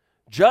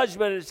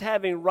 Judgment is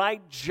having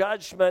right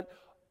judgment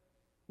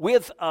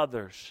with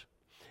others.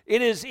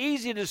 It is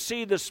easy to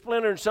see the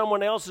splinter in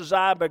someone else's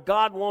eye, but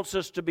God wants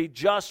us to be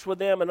just with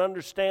them and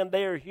understand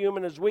they are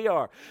human as we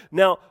are.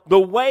 Now, the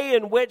way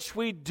in which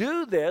we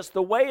do this,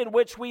 the way in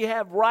which we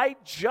have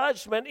right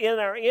judgment in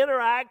our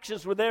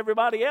interactions with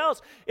everybody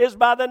else is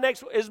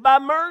by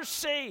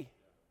mercy.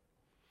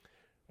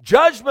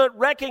 Judgment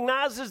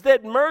recognizes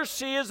that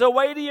mercy is a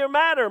weightier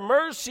matter.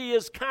 Mercy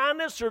is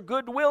kindness or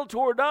goodwill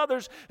toward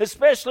others,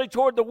 especially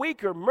toward the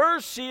weaker.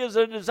 Mercy is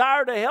a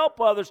desire to help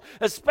others,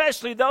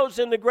 especially those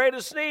in the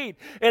greatest need.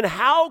 And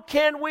how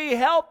can we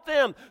help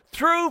them?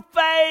 Through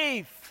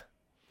faith.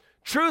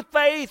 True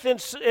faith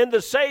in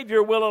the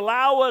Savior will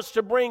allow us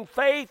to bring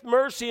faith,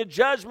 mercy, and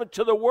judgment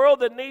to the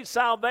world that needs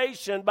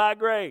salvation by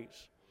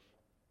grace.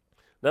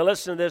 Now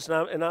listen to this,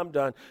 and I'm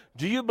done.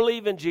 Do you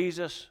believe in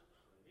Jesus?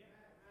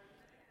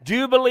 Do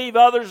you believe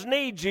others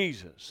need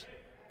Jesus?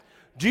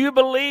 Do you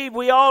believe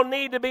we all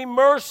need to be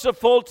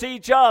merciful to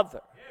each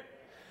other?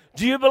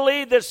 Do you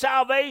believe that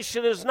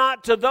salvation is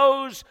not to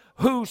those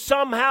who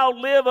somehow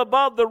live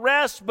above the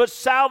rest, but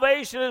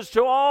salvation is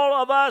to all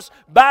of us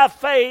by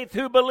faith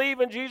who believe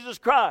in Jesus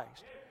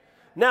Christ?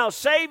 Now,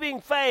 saving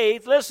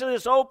faith, listen,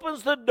 this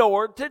opens the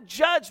door to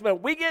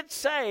judgment. We get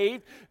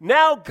saved.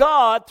 Now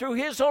God, through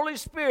His Holy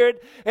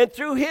Spirit and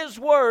through His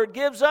Word,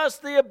 gives us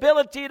the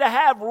ability to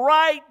have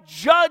right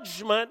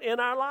judgment in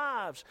our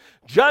lives.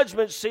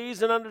 Judgment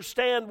sees and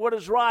understands what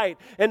is right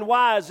and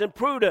wise and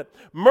prudent.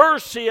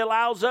 Mercy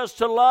allows us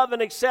to love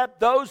and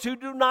accept those who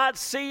do not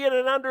see it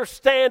and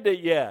understand it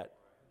yet.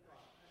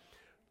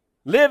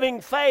 Living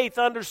faith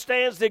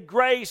understands that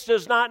grace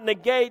does not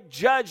negate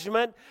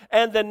judgment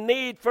and the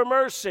need for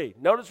mercy.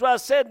 Notice what I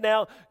said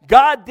now.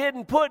 God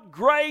didn't put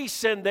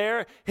grace in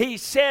there. He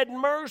said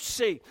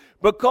mercy.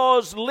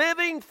 Because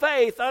living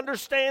faith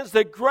understands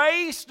that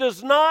grace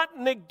does not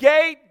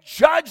negate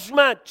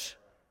judgment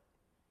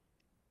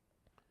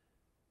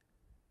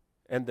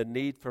and the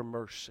need for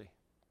mercy.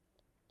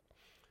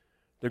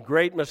 The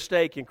great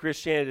mistake in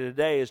Christianity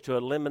today is to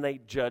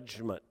eliminate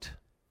judgment.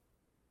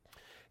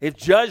 If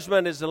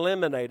judgment is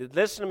eliminated,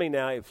 listen to me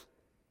now, if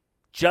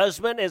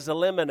judgment is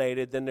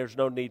eliminated, then there's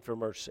no need for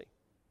mercy.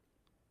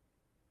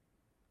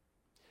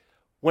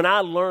 when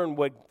I learn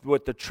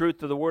what the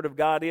truth of the Word of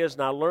God is,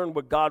 and I learn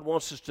what God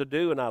wants us to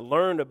do, and I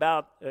learn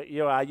about,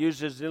 I use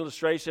this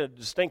illustration, a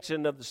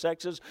distinction of the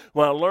sexes.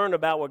 When I learn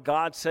about what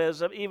God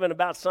says, even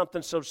about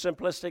something so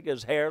simplistic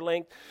as hair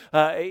length,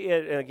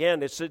 and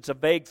again, it's a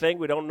vague thing.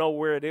 We don't know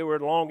where it is, where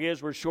long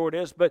is, where short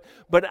is, but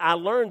I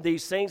learn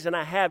these things, and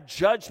I have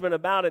judgment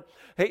about it.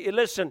 Hey,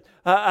 listen,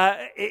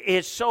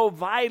 it's so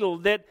vital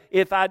that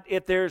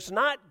if there's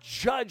not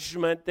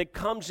judgment that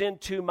comes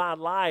into my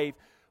life,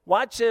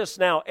 watch this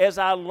now. As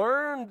I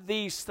learn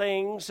these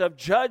things of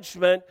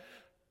judgment,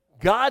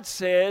 God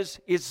says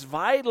it's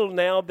vital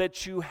now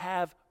that you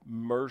have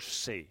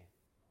mercy.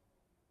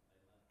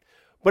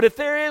 But if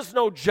there is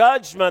no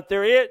judgment,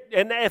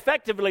 and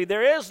effectively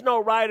there is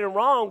no right and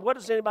wrong, what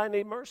does anybody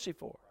need mercy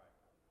for?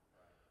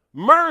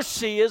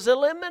 Mercy is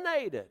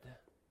eliminated.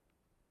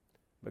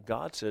 But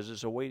God says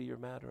it's a weightier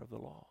matter of the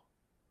law.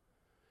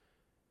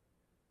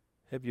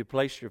 Have you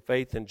placed your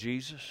faith in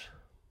Jesus?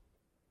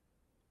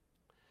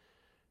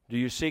 Do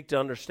you seek to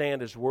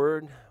understand His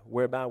Word,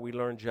 whereby we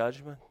learn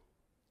judgment?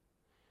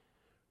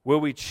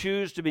 Will we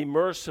choose to be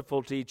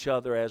merciful to each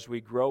other as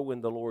we grow in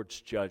the Lord's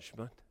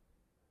judgment?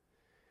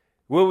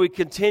 Will we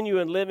continue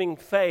in living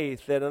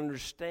faith that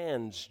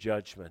understands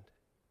judgment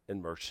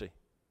and mercy?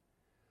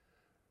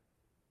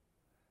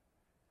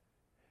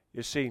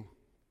 You see,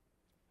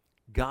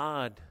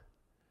 God,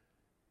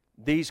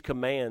 these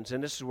commands,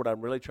 and this is what I'm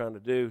really trying to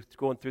do,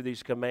 going through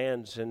these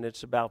commands, and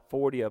it's about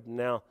 40 of them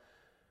now.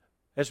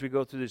 As we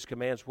go through these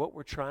commands, what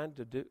we're trying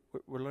to do,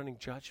 we're learning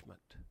judgment.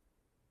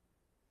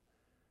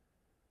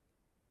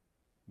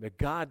 But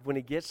God, when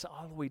He gets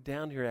all the way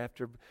down here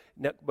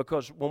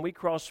because when we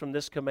cross from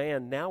this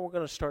command, now we're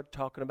going to start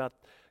talking about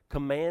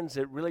commands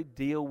that really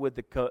deal with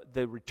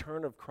the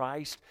return of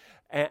Christ,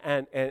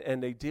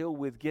 and they deal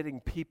with getting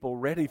people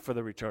ready for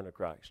the return of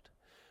Christ.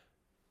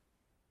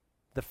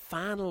 The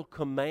final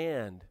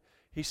command,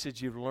 He said,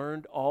 you've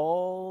learned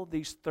all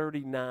these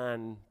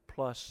 39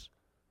 plus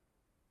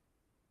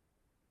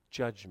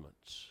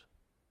judgments.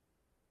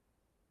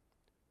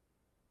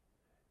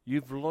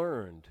 You've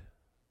learned.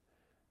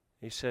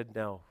 He said,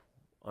 now,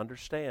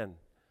 understand,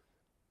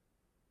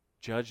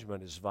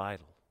 judgment is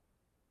vital.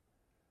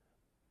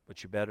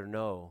 But you better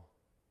know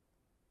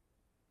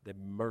that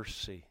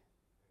mercy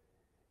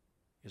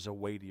is a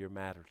weightier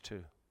matter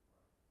too.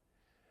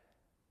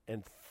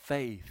 And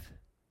faith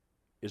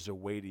is a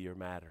weightier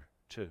matter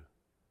too.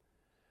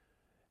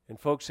 And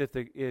folks, if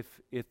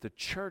the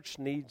church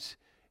needs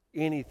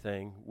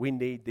anything, we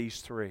need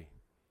these three.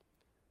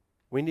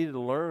 We need to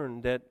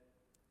learn that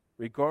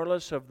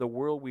regardless of the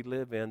world we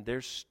live in,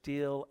 there's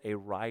still a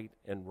right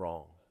and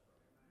wrong.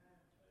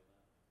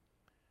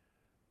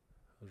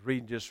 I was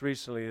reading just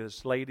recently,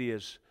 this lady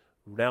is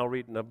now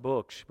reading a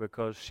book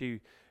because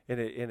and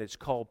it's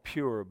called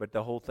Pure, but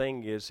the whole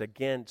thing is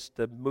against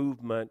the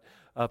movement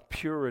of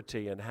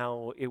purity and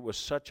how it was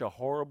such a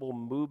horrible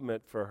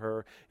movement for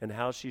her, and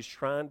how she's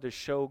trying to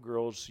show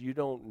girls you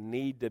don't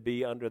need to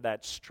be under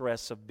that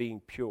stress of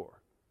being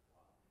pure.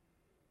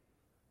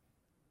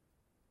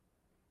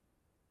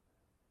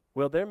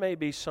 Well, there may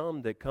be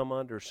some that come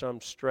under some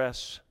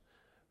stress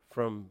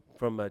from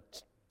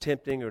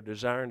attempting or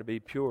desiring to be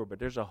pure, but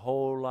there's a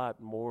whole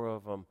lot more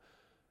of them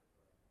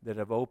that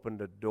have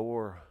opened a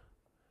door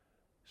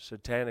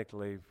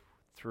satanically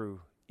through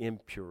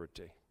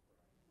impurity.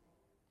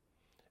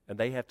 And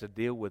they have to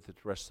deal with it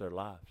the rest of their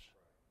lives.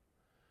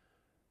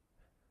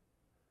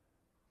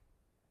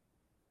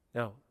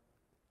 Now,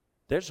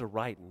 there's a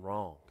right and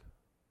wrong.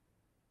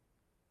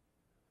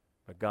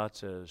 But God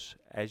says,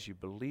 as you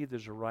believe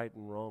there's a right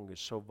and wrong,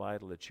 it's so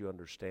vital that you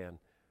understand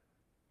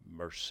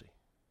mercy.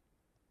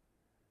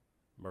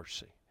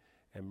 Mercy.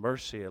 And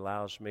mercy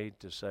allows me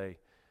to say,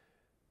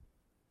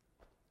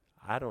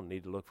 I don't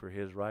need to look for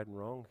His right and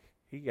wrong.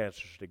 He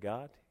answers to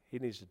God. He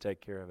needs to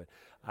take care of it.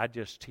 I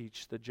just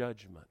teach the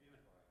judgment.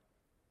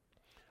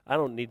 I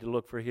don't need to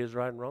look for His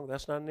right and wrong.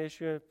 That's not an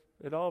issue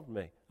at all for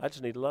me. I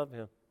just need to love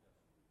Him.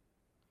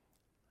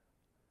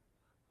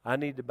 I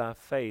need to, by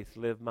faith,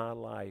 live my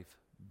life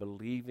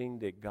believing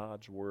that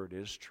God's Word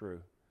is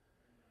true.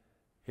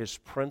 His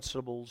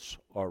principles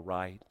are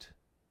right.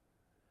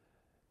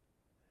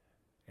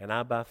 And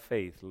I, by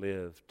faith,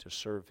 live to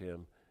serve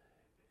Him.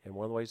 And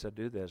one of the ways I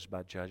do that is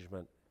by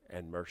judgment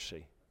and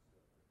mercy.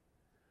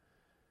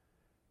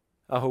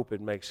 I hope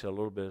it makes a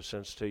little bit of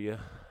sense to you.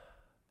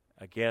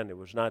 Again, it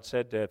was not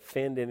said to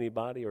offend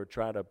anybody or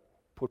try to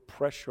put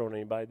pressure on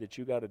anybody that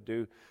you got to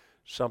do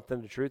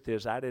something. The truth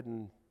is, I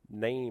didn't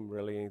name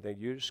really anything.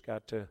 You just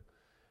got to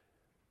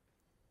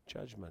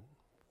judgment.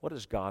 What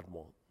does God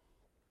want?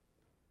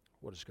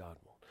 What does God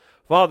want?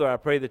 Father, I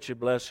pray that you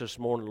bless this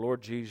morning.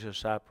 Lord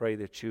Jesus, I pray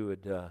that you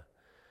would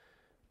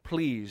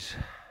please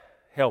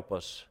help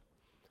us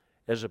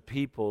as a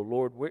people.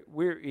 Lord,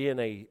 we're in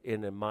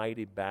a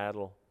mighty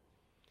battle.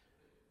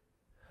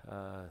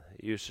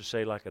 It used to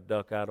say like a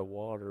duck out of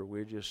water.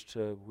 We're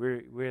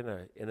in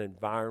an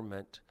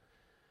environment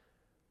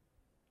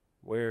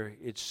where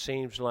it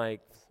seems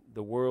like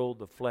the world,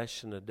 the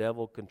flesh, and the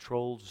devil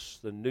controls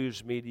the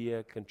news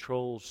media,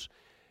 controls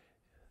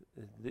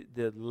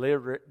the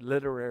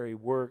literary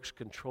works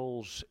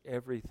controls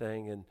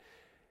everything,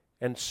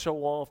 and so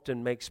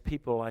often makes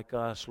people like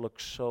us look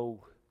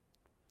so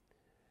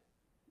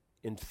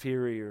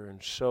inferior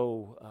and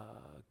so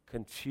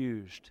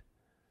confused.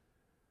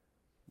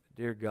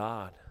 Dear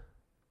God,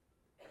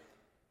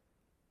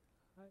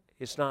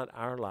 it's not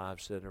our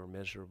lives that are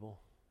miserable.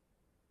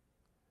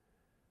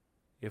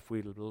 If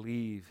we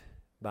believe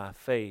by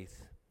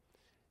faith,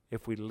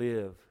 if we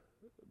live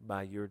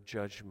by your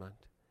judgment,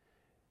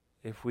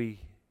 if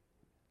we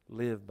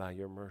live by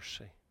your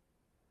mercy.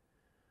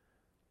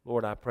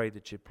 Lord, I pray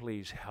that you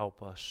please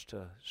help us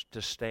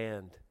to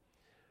stand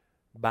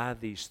by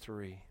these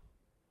three,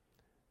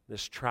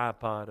 this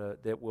tripod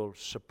that will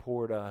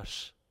support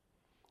us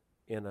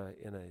in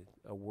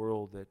a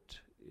world that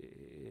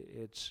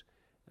it's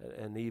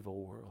an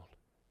evil world.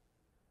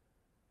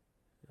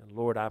 And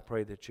Lord, I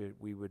pray that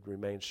we would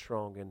remain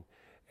strong.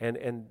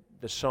 And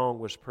the song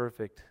was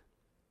perfect.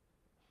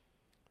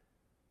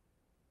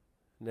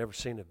 Never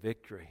seen a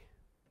victory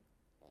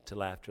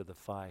till after the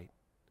fight.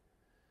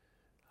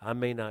 I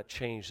may not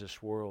change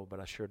this world, but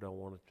I sure don't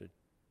want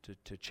it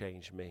to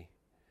change me,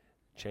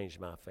 change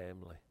my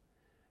family,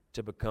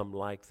 to become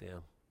like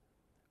them.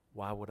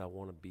 Why would I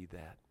want to be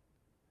that?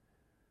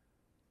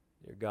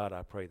 Dear God,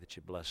 I pray that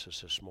you bless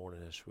us this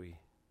morning as we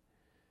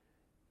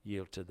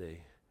yield to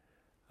thee.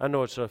 I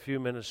know it's a few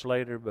minutes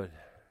later, but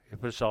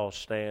if let's all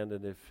stand,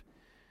 and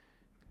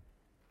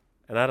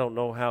I don't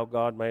know how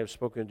God may have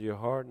spoken to your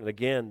heart. And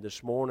again,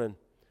 this morning,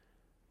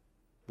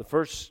 the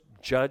first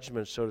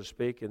judgment, so to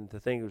speak, and the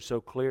thing that was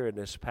so clear in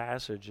this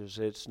passage is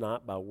it's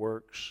not by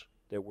works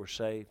that we're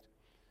saved.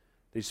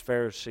 These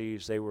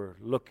Pharisees, they were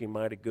looking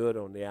mighty good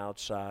on the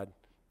outside,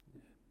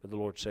 but the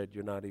Lord said,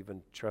 you're not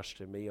even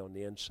trusting me on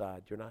the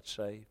inside. You're not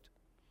saved.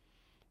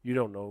 You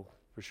don't know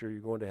for sure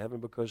you're going to heaven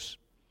because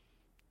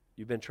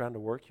you've been trying to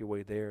work your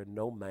way there, and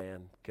no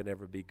man can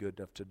ever be good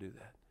enough to do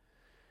that.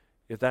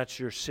 If that's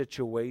your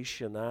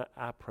situation,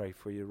 I pray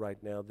for you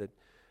right now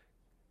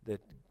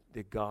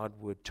that God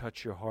would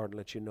touch your heart and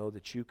let you know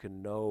that you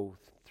can know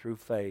through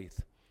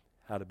faith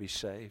how to be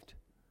saved,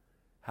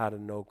 how to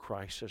know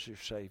Christ as your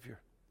Savior.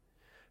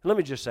 And let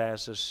me just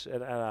ask this,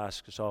 and I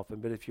ask this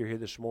often, but if you're here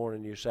this morning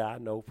and you say, I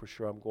know for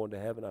sure I'm going to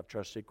heaven, I've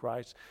trusted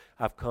Christ,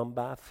 I've come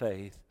by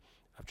faith,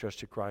 I've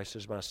trusted Christ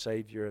as my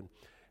Savior,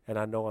 and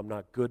I know I'm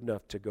not good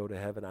enough to go to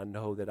heaven. I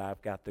know that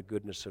I've got the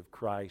goodness of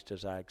Christ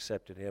as I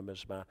accepted Him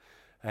as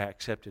I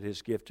accepted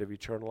His gift of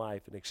eternal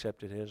life and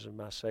accepted His as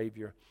my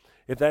Savior.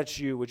 If that's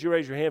you, would you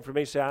raise your hand for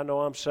me and say, I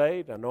know I'm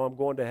saved. I know I'm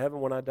going to heaven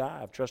when I die.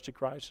 I've trusted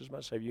Christ as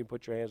my Savior. You can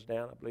put your hands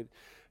down. I believe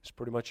it's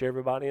pretty much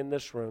everybody in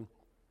this room.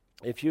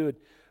 If you would,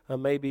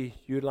 maybe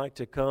you'd like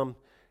to come.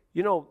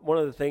 You know, one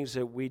of the things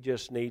that we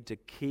just need to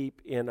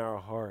keep in our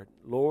heart,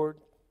 Lord,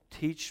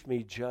 teach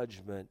me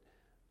judgment.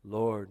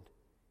 Lord,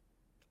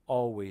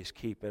 always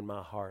keep in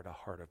my heart a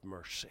heart of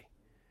mercy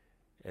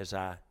as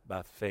I,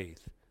 by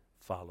faith,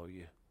 follow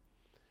you.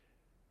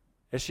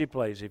 As she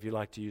plays, if you'd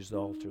like to use the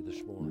altar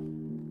this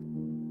morning.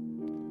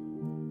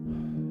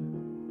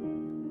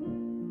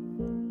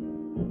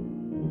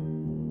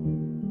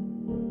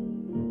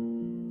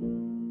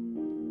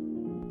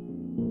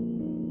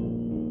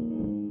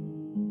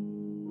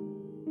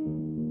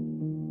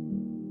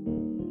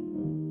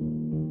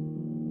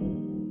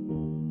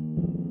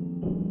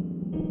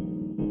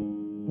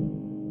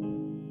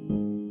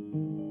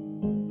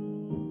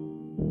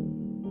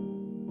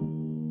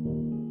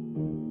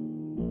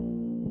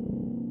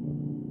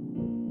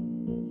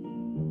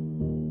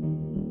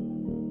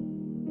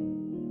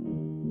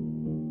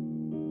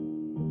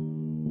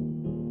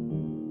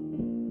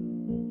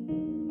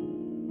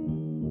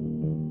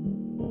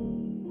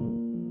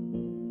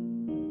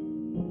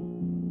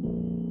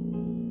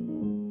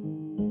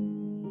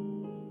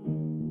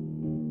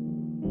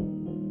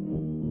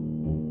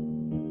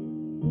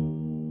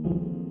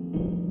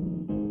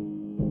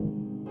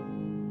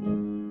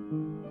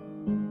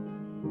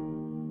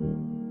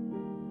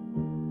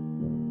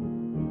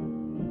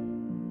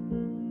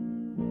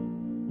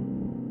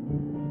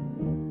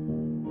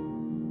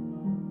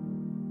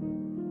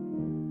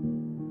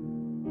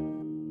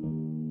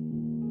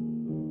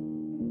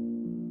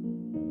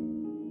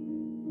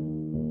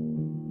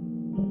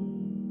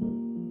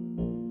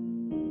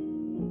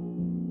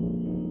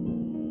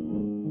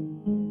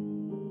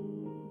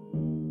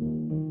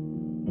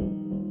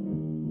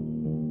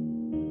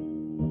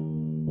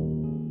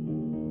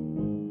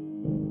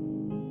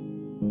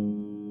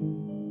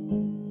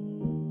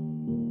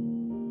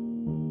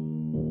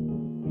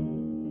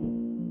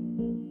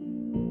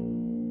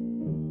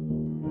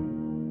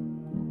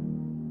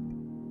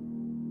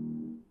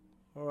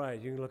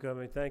 You can look at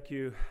me. Thank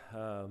you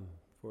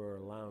for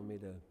allowing me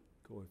to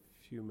go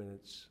a few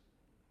minutes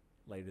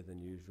later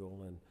than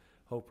usual, and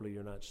hopefully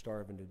you're not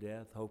starving to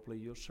death. Hopefully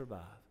you'll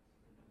survive.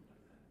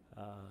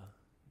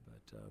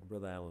 But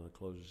Brother Allen will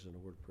close us in a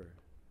word of prayer.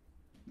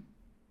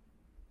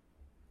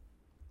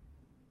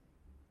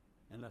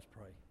 And let's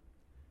pray.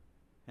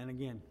 And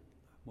again,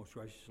 most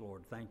gracious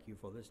Lord, thank you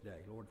for this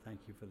day. Lord,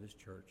 thank you for this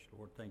church.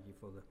 Lord, thank you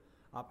for the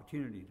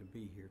opportunity to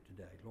be here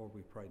today. Lord,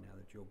 we pray now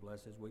that you'll bless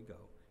as we go.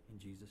 In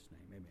Jesus'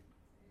 name,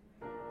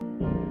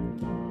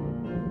 amen.